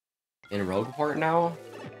NPC in Rogueport now?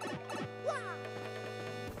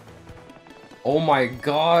 Oh my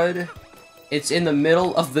god! It's in the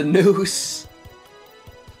middle of the noose!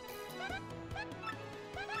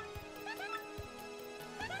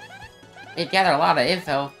 We've gathered a lot of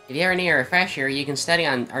info. If you ever need a refresher, you can study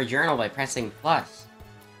on our journal by pressing plus.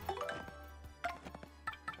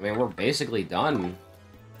 I mean, we're basically done.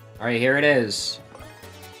 Alright, here it is.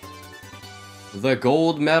 The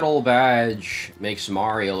gold medal badge makes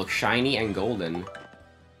Mario look shiny and golden.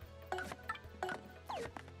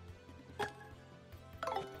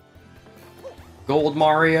 Gold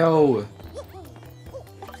Mario!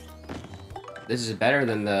 This is better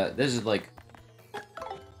than the... This is like...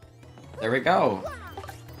 There we go.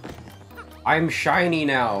 I'm shiny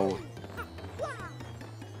now.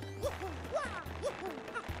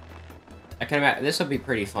 I can imagine this would be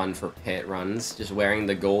pretty fun for pit runs, just wearing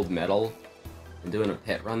the gold medal and doing a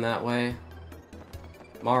pit run that way.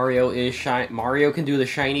 Mario can do the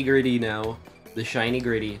shiny gritty now. The shiny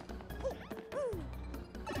gritty.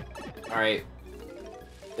 Alright.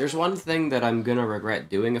 There's one thing that I'm gonna regret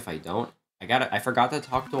doing if I don't. I forgot to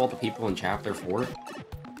talk to all the people in Chapter 4.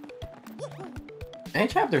 And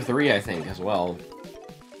Chapter 3, I think, as well.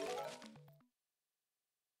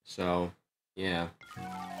 So, yeah.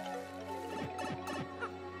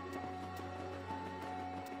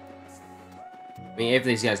 I mean, if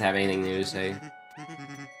these guys have anything new to say.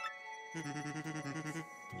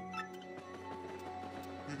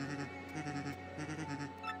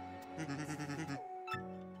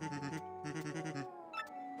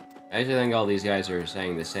 I actually think all these guys are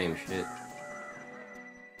saying the same shit.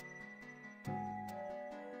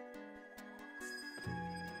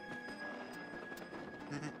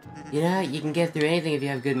 You know, you can get through anything if you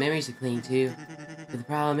have good memories to cling to. But the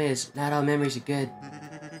problem is, not all memories are good.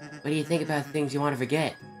 What do you think about things you want to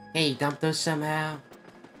forget? Hey, you dump those somehow?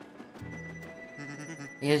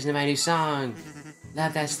 Hey, listen to my new song.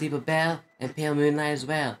 Love that Sleep of Bell and Pale Moonlight as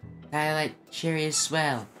well. Twilight Cherry is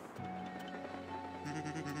swell.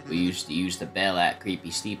 We used to use the bell at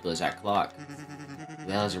creepy steeple as our clock.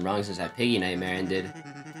 Well, hasn't rung since that piggy nightmare ended.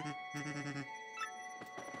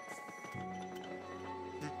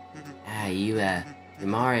 Ah, you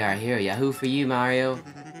Mario, our hero. Yahoo for you, Mario.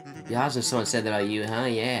 Be awesome if someone said that about you, huh?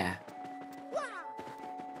 Yeah.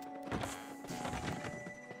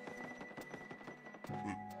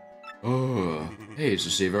 Oh, hey, it's the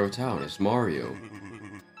savior of town. It's Mario.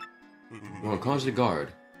 We're on constant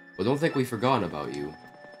guard, but don't think we've forgotten about you.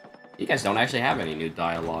 You guys don't actually have any new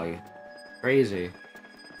dialogue. Crazy.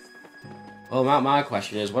 Well, my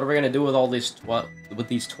question is, what are we gonna do with all these with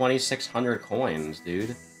these 2,600 coins,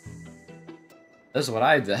 dude? That's what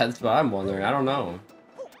I'm wondering. I don't know.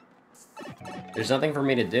 There's nothing for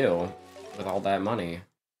me to do with all that money.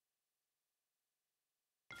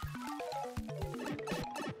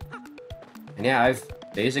 And yeah, I've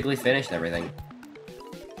basically finished everything.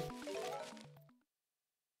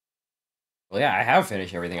 Well, yeah, I have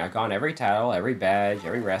finished everything. I've gone every title, every badge,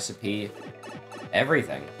 every recipe,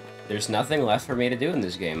 everything. There's nothing left for me to do in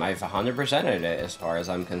this game. I've 100%ed it as far as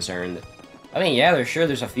I'm concerned. I mean, yeah,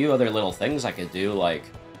 there's a few other little things I could do, like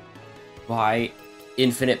buy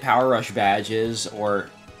infinite Power Rush badges or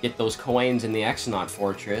get those coins in the Exonaut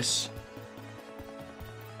Fortress.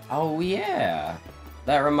 Oh yeah,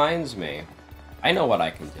 that reminds me. I know what I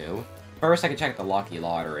can do. First, I can check the Lucky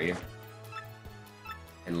Lottery.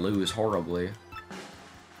 And lose horribly.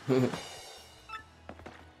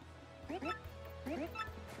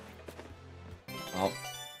 Well,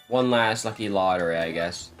 one last Lucky Lottery, I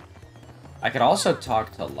guess. I could also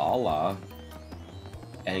talk to Lala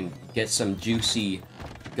and get some juicy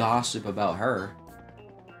gossip about her.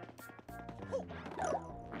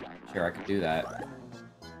 Sure, I could do that.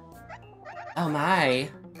 Oh my.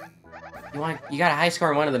 You got a high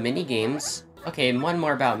score in one of the mini games. Okay, and one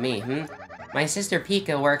more about me, My sister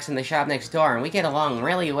Pika works in the shop next door, and we get along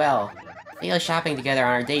really well. We go shopping together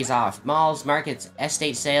on our days off. Malls, markets,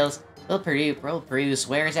 estate sales. We'll produce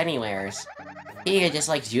wares anywheres. Pika just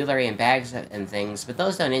likes jewelry and bags and things, but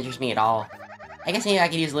those don't interest me at all. I guess maybe I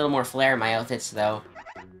could use a little more flair in my outfits, though.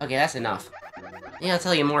 Okay, that's enough. Maybe I'll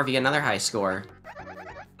tell you more if you get another high score.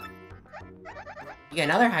 You get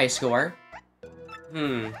another high score?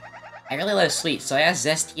 I really love sweets, so I ask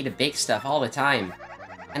Zesty to bake stuff all the time.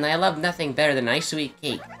 And I love nothing better than a nice sweet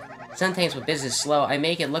cake. Sometimes when business is slow, I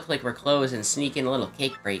make it look like we're closed and sneak in a little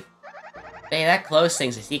cake break. Hey, that closed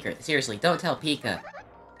thing's a secret. Seriously, don't tell Pika.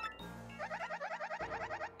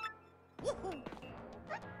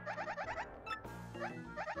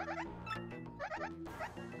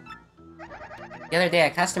 The other day, a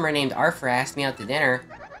customer named Arthur asked me out to dinner,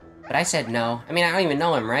 but I said no. I mean, I don't even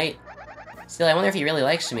know him, right? Still, I wonder if he really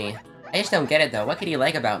likes me. I just don't get it, though. What could he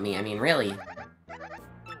like about me? I mean, really?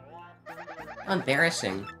 How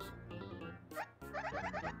embarrassing.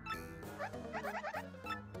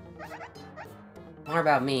 More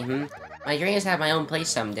about me, My dream is to have my own place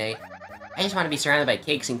someday. I just want to be surrounded by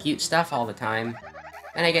cakes and cute stuff all the time.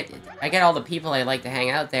 Then I get all the people I like to hang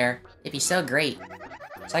out there. It'd be so great.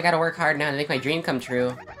 So I gotta work hard now to make my dream come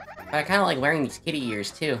true. But I kinda like wearing these kitty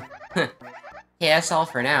ears, too. Yeah, that's all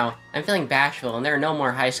for now. I'm feeling bashful, and there are no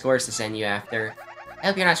more high scores to send you after. I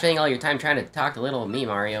hope you're not spending all your time trying to talk to little me,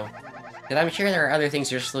 Mario. Because I'm sure there are other things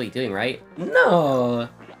you're slowly doing, right? No!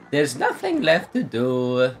 There's nothing left to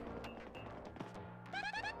do.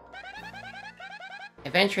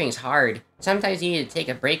 Adventuring's hard. Sometimes you need to take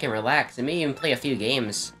a break and relax, and maybe even play a few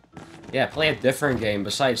games. Yeah, play a different game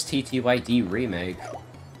besides TTYD Remake.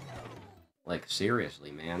 Like,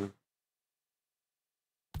 seriously, man.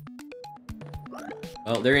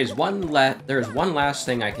 Well, there's one last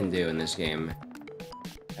thing I can do in this game.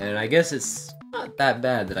 And I guess it's not that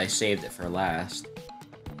bad that I saved it for last.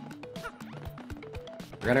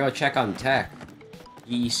 We're gonna go check on tech.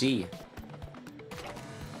 GEC.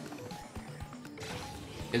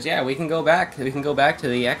 Because yeah, we can go back to the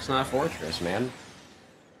Exonaut Fortress, man.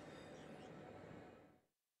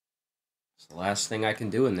 It's the last thing I can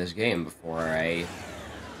do in this game before I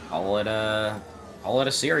call it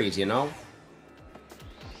a series, you know?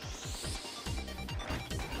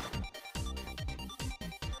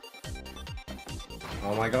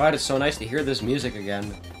 Oh my god, it's so nice to hear this music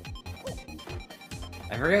again.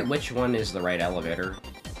 I forget which one is the right elevator.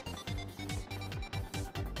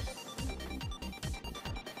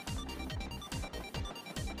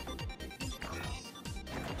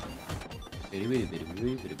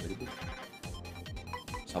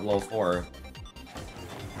 Sub level 4.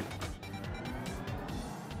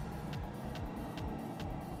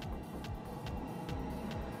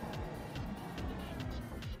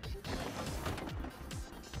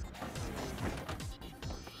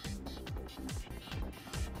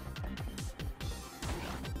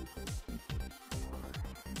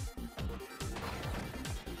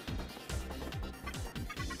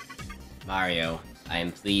 Mario, I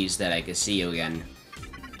am pleased that I could see you again.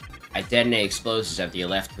 I detonated explosives after you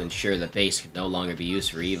left to ensure the base could no longer be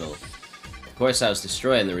used for evil. Of course, I was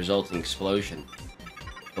destroyed in the resulting explosion.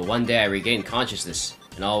 But one day I regained consciousness,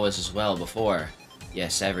 and all was as well before.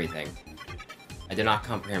 Yes, everything. I do not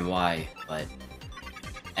comprehend why, but...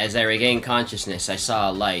 As I regained consciousness, I saw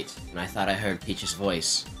a light, and I thought I heard Peach's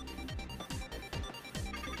voice.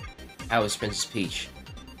 How is Princess Peach?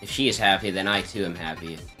 If she is happy, then I too am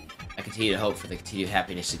happy. I continue to hope for the continued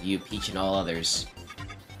happiness of you, Peach, and all others.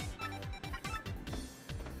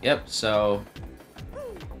 Yep, so...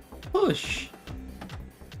 Push!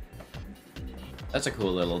 That's a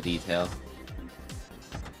cool little detail.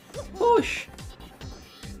 Push!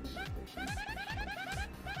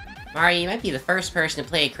 Mario, you might be the first person to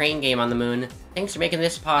play a crane game on the moon. Thanks for making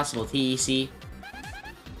this possible, TEC.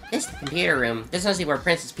 This is the computer room. This must be where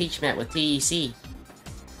Princess Peach met with TEC.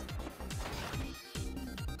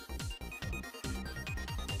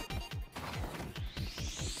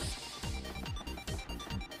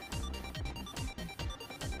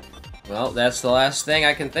 Well, that's the last thing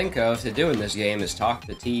I can think of to do in this game is talk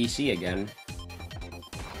to TEC again.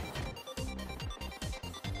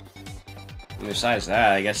 And besides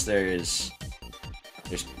that, I guess there's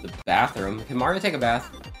the bathroom. Can Mario take a bath?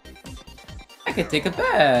 I can take a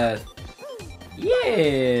bath!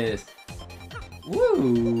 Yes!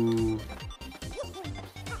 Woo!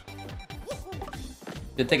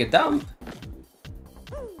 Could take a dump.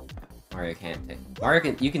 Mario can't take. Mario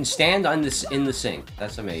can. You can stand on this in the sink.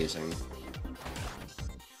 That's amazing.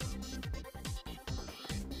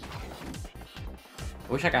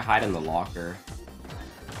 I wish I could hide in the locker.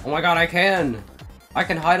 Oh my god, I can! I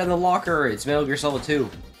can hide in the locker. It's Metal Gear Solid 2.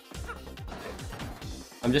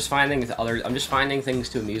 I'm just finding things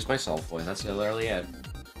to amuse myself with. That's literally it.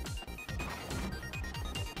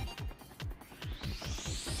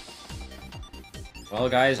 Well,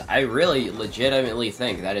 guys, I really legitimately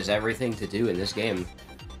think that is everything to do in this game.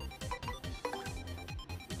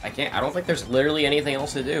 I don't think there's literally anything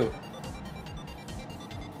else to do.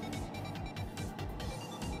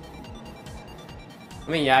 I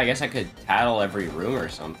mean, yeah, I guess I could tattle every room or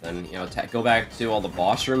something. You know, go back to all the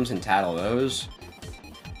boss rooms and tattle those.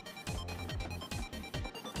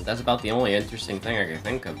 But that's about the only interesting thing I can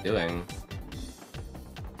think of doing.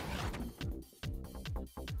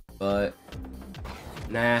 But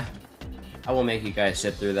nah, I won't make you guys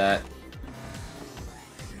sit through that.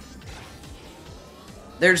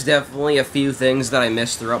 There's definitely a few things that I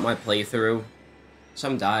missed throughout my playthrough.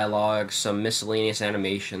 Some dialogue, some miscellaneous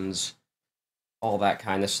animations, all that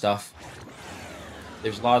kind of stuff.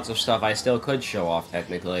 There's lots of stuff I still could show off,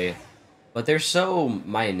 technically, but they're so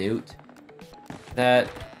minute that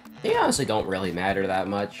they honestly don't really matter that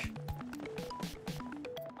much.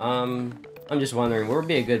 I'm just wondering, where would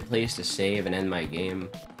be a good place to save and end my game?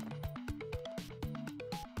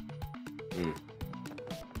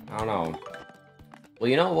 I don't know. Well,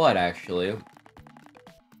 you know what, actually?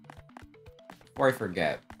 Before I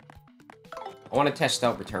forget, I want to test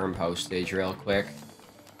out return postage real quick.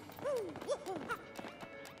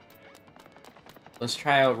 Let's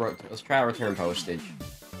try out return postage.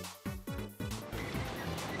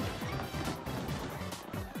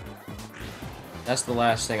 That's the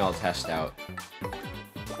last thing I'll test out.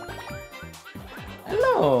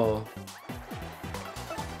 Hello!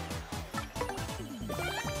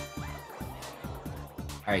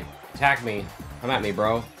 Alright, attack me. Come at me,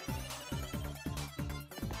 bro.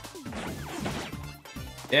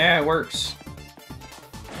 Yeah, it works.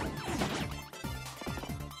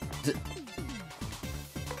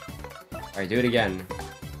 Alright, do it again.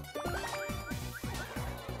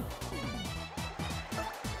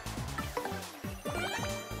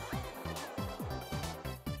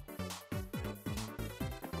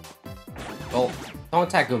 Well, don't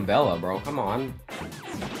attack Goombella, bro. Come on.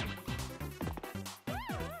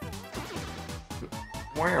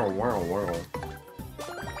 Wow, wow, wow.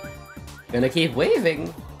 Gonna keep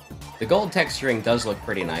waving. The gold texturing does look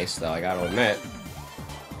pretty nice, though, I gotta admit.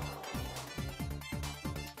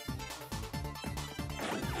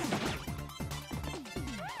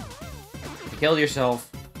 You killed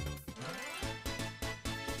yourself.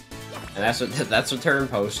 And that's return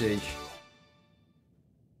postage.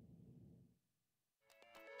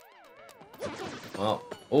 Well,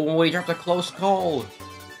 oh, we dropped a close call.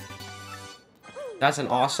 That's an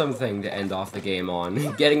awesome thing to end off the game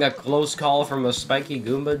on. Getting a close call from a spiky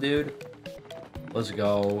Goomba, dude. Let's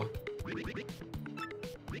go.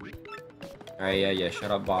 Alright, yeah,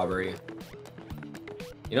 shut up, Bobbery.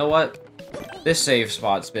 You know what? This save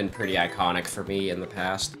spot's been pretty iconic for me in the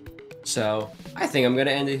past. So, I think I'm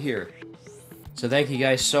gonna end it here. So thank you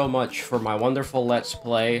guys so much for my wonderful Let's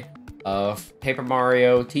Play of Paper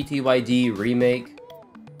Mario TTYD Remake.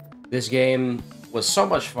 This game was so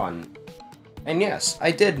much fun. And yes,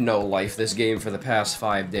 I did no-life this game for the past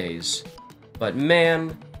 5 days. But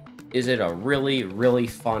man, is it a really, really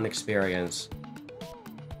fun experience.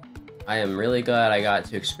 I am really glad I got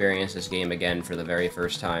to experience this game again for the very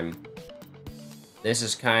first time. This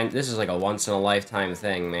is like a once-in-a-lifetime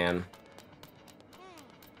thing, man.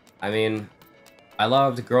 I mean, I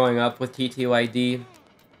loved growing up with TTYD,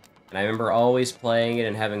 and I remember always playing it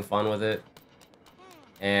and having fun with it.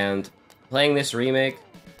 And playing this remake,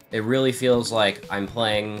 it really feels like I'm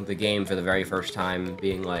playing the game for the very first time,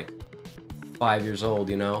 being like 5 years old,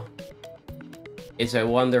 you know? It's a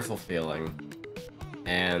wonderful feeling.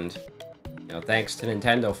 And, you know, thanks to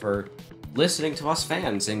Nintendo for listening to us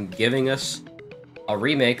fans and giving us a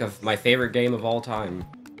remake of my favorite game of all time.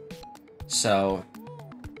 So,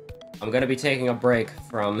 I'm gonna be taking a break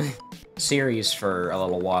from series for a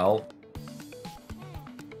little while.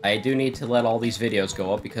 I do need to let all these videos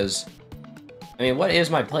go up because I mean, what is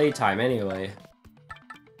my playtime anyway?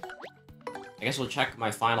 I guess we'll check my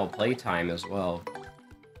final playtime as well.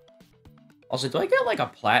 Also, do I get like a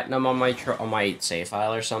platinum on my save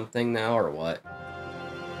file or something now, or what?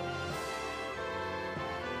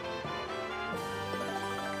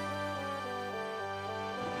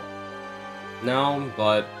 No,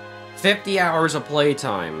 but 50 hours of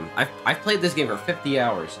playtime. I've played this game for 50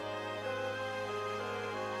 hours.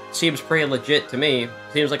 Seems pretty legit to me.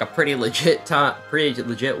 Seems like a pretty legit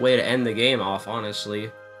way to end the game off,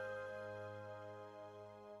 honestly.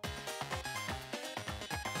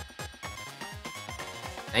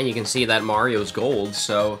 And you can see that Mario's gold,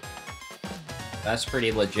 so that's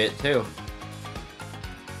pretty legit too.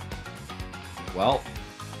 Well,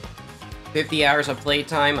 50 hours of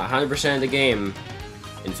playtime, 100% of the game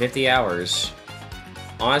in 50 hours.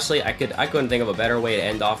 Honestly, I couldn't think of a better way to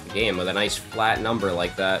end off the game with a nice flat number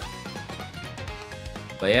like that.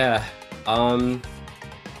 But yeah, I'm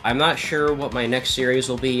not sure what my next series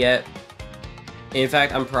will be yet. In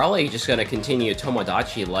fact, I'm probably just gonna continue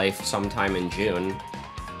Tomodachi Life sometime in June.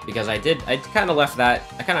 Because I kind of left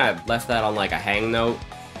that on like a hang note.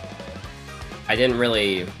 I didn't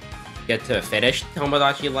really get to finish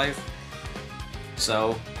Tomodachi Life.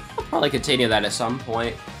 So, I'll probably continue that at some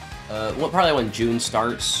point. Probably when June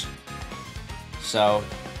starts. So,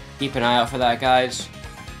 keep an eye out for that, guys.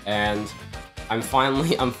 And I'm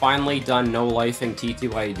finally done no-lifing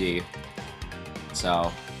TTYD. So,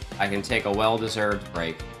 I can take a well-deserved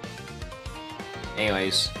break.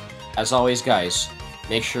 Anyways, as always, guys,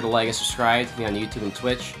 make sure to like and subscribe to me on YouTube and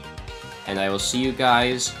Twitch. And I will see you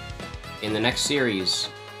guys in the next series.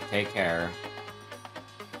 Take care.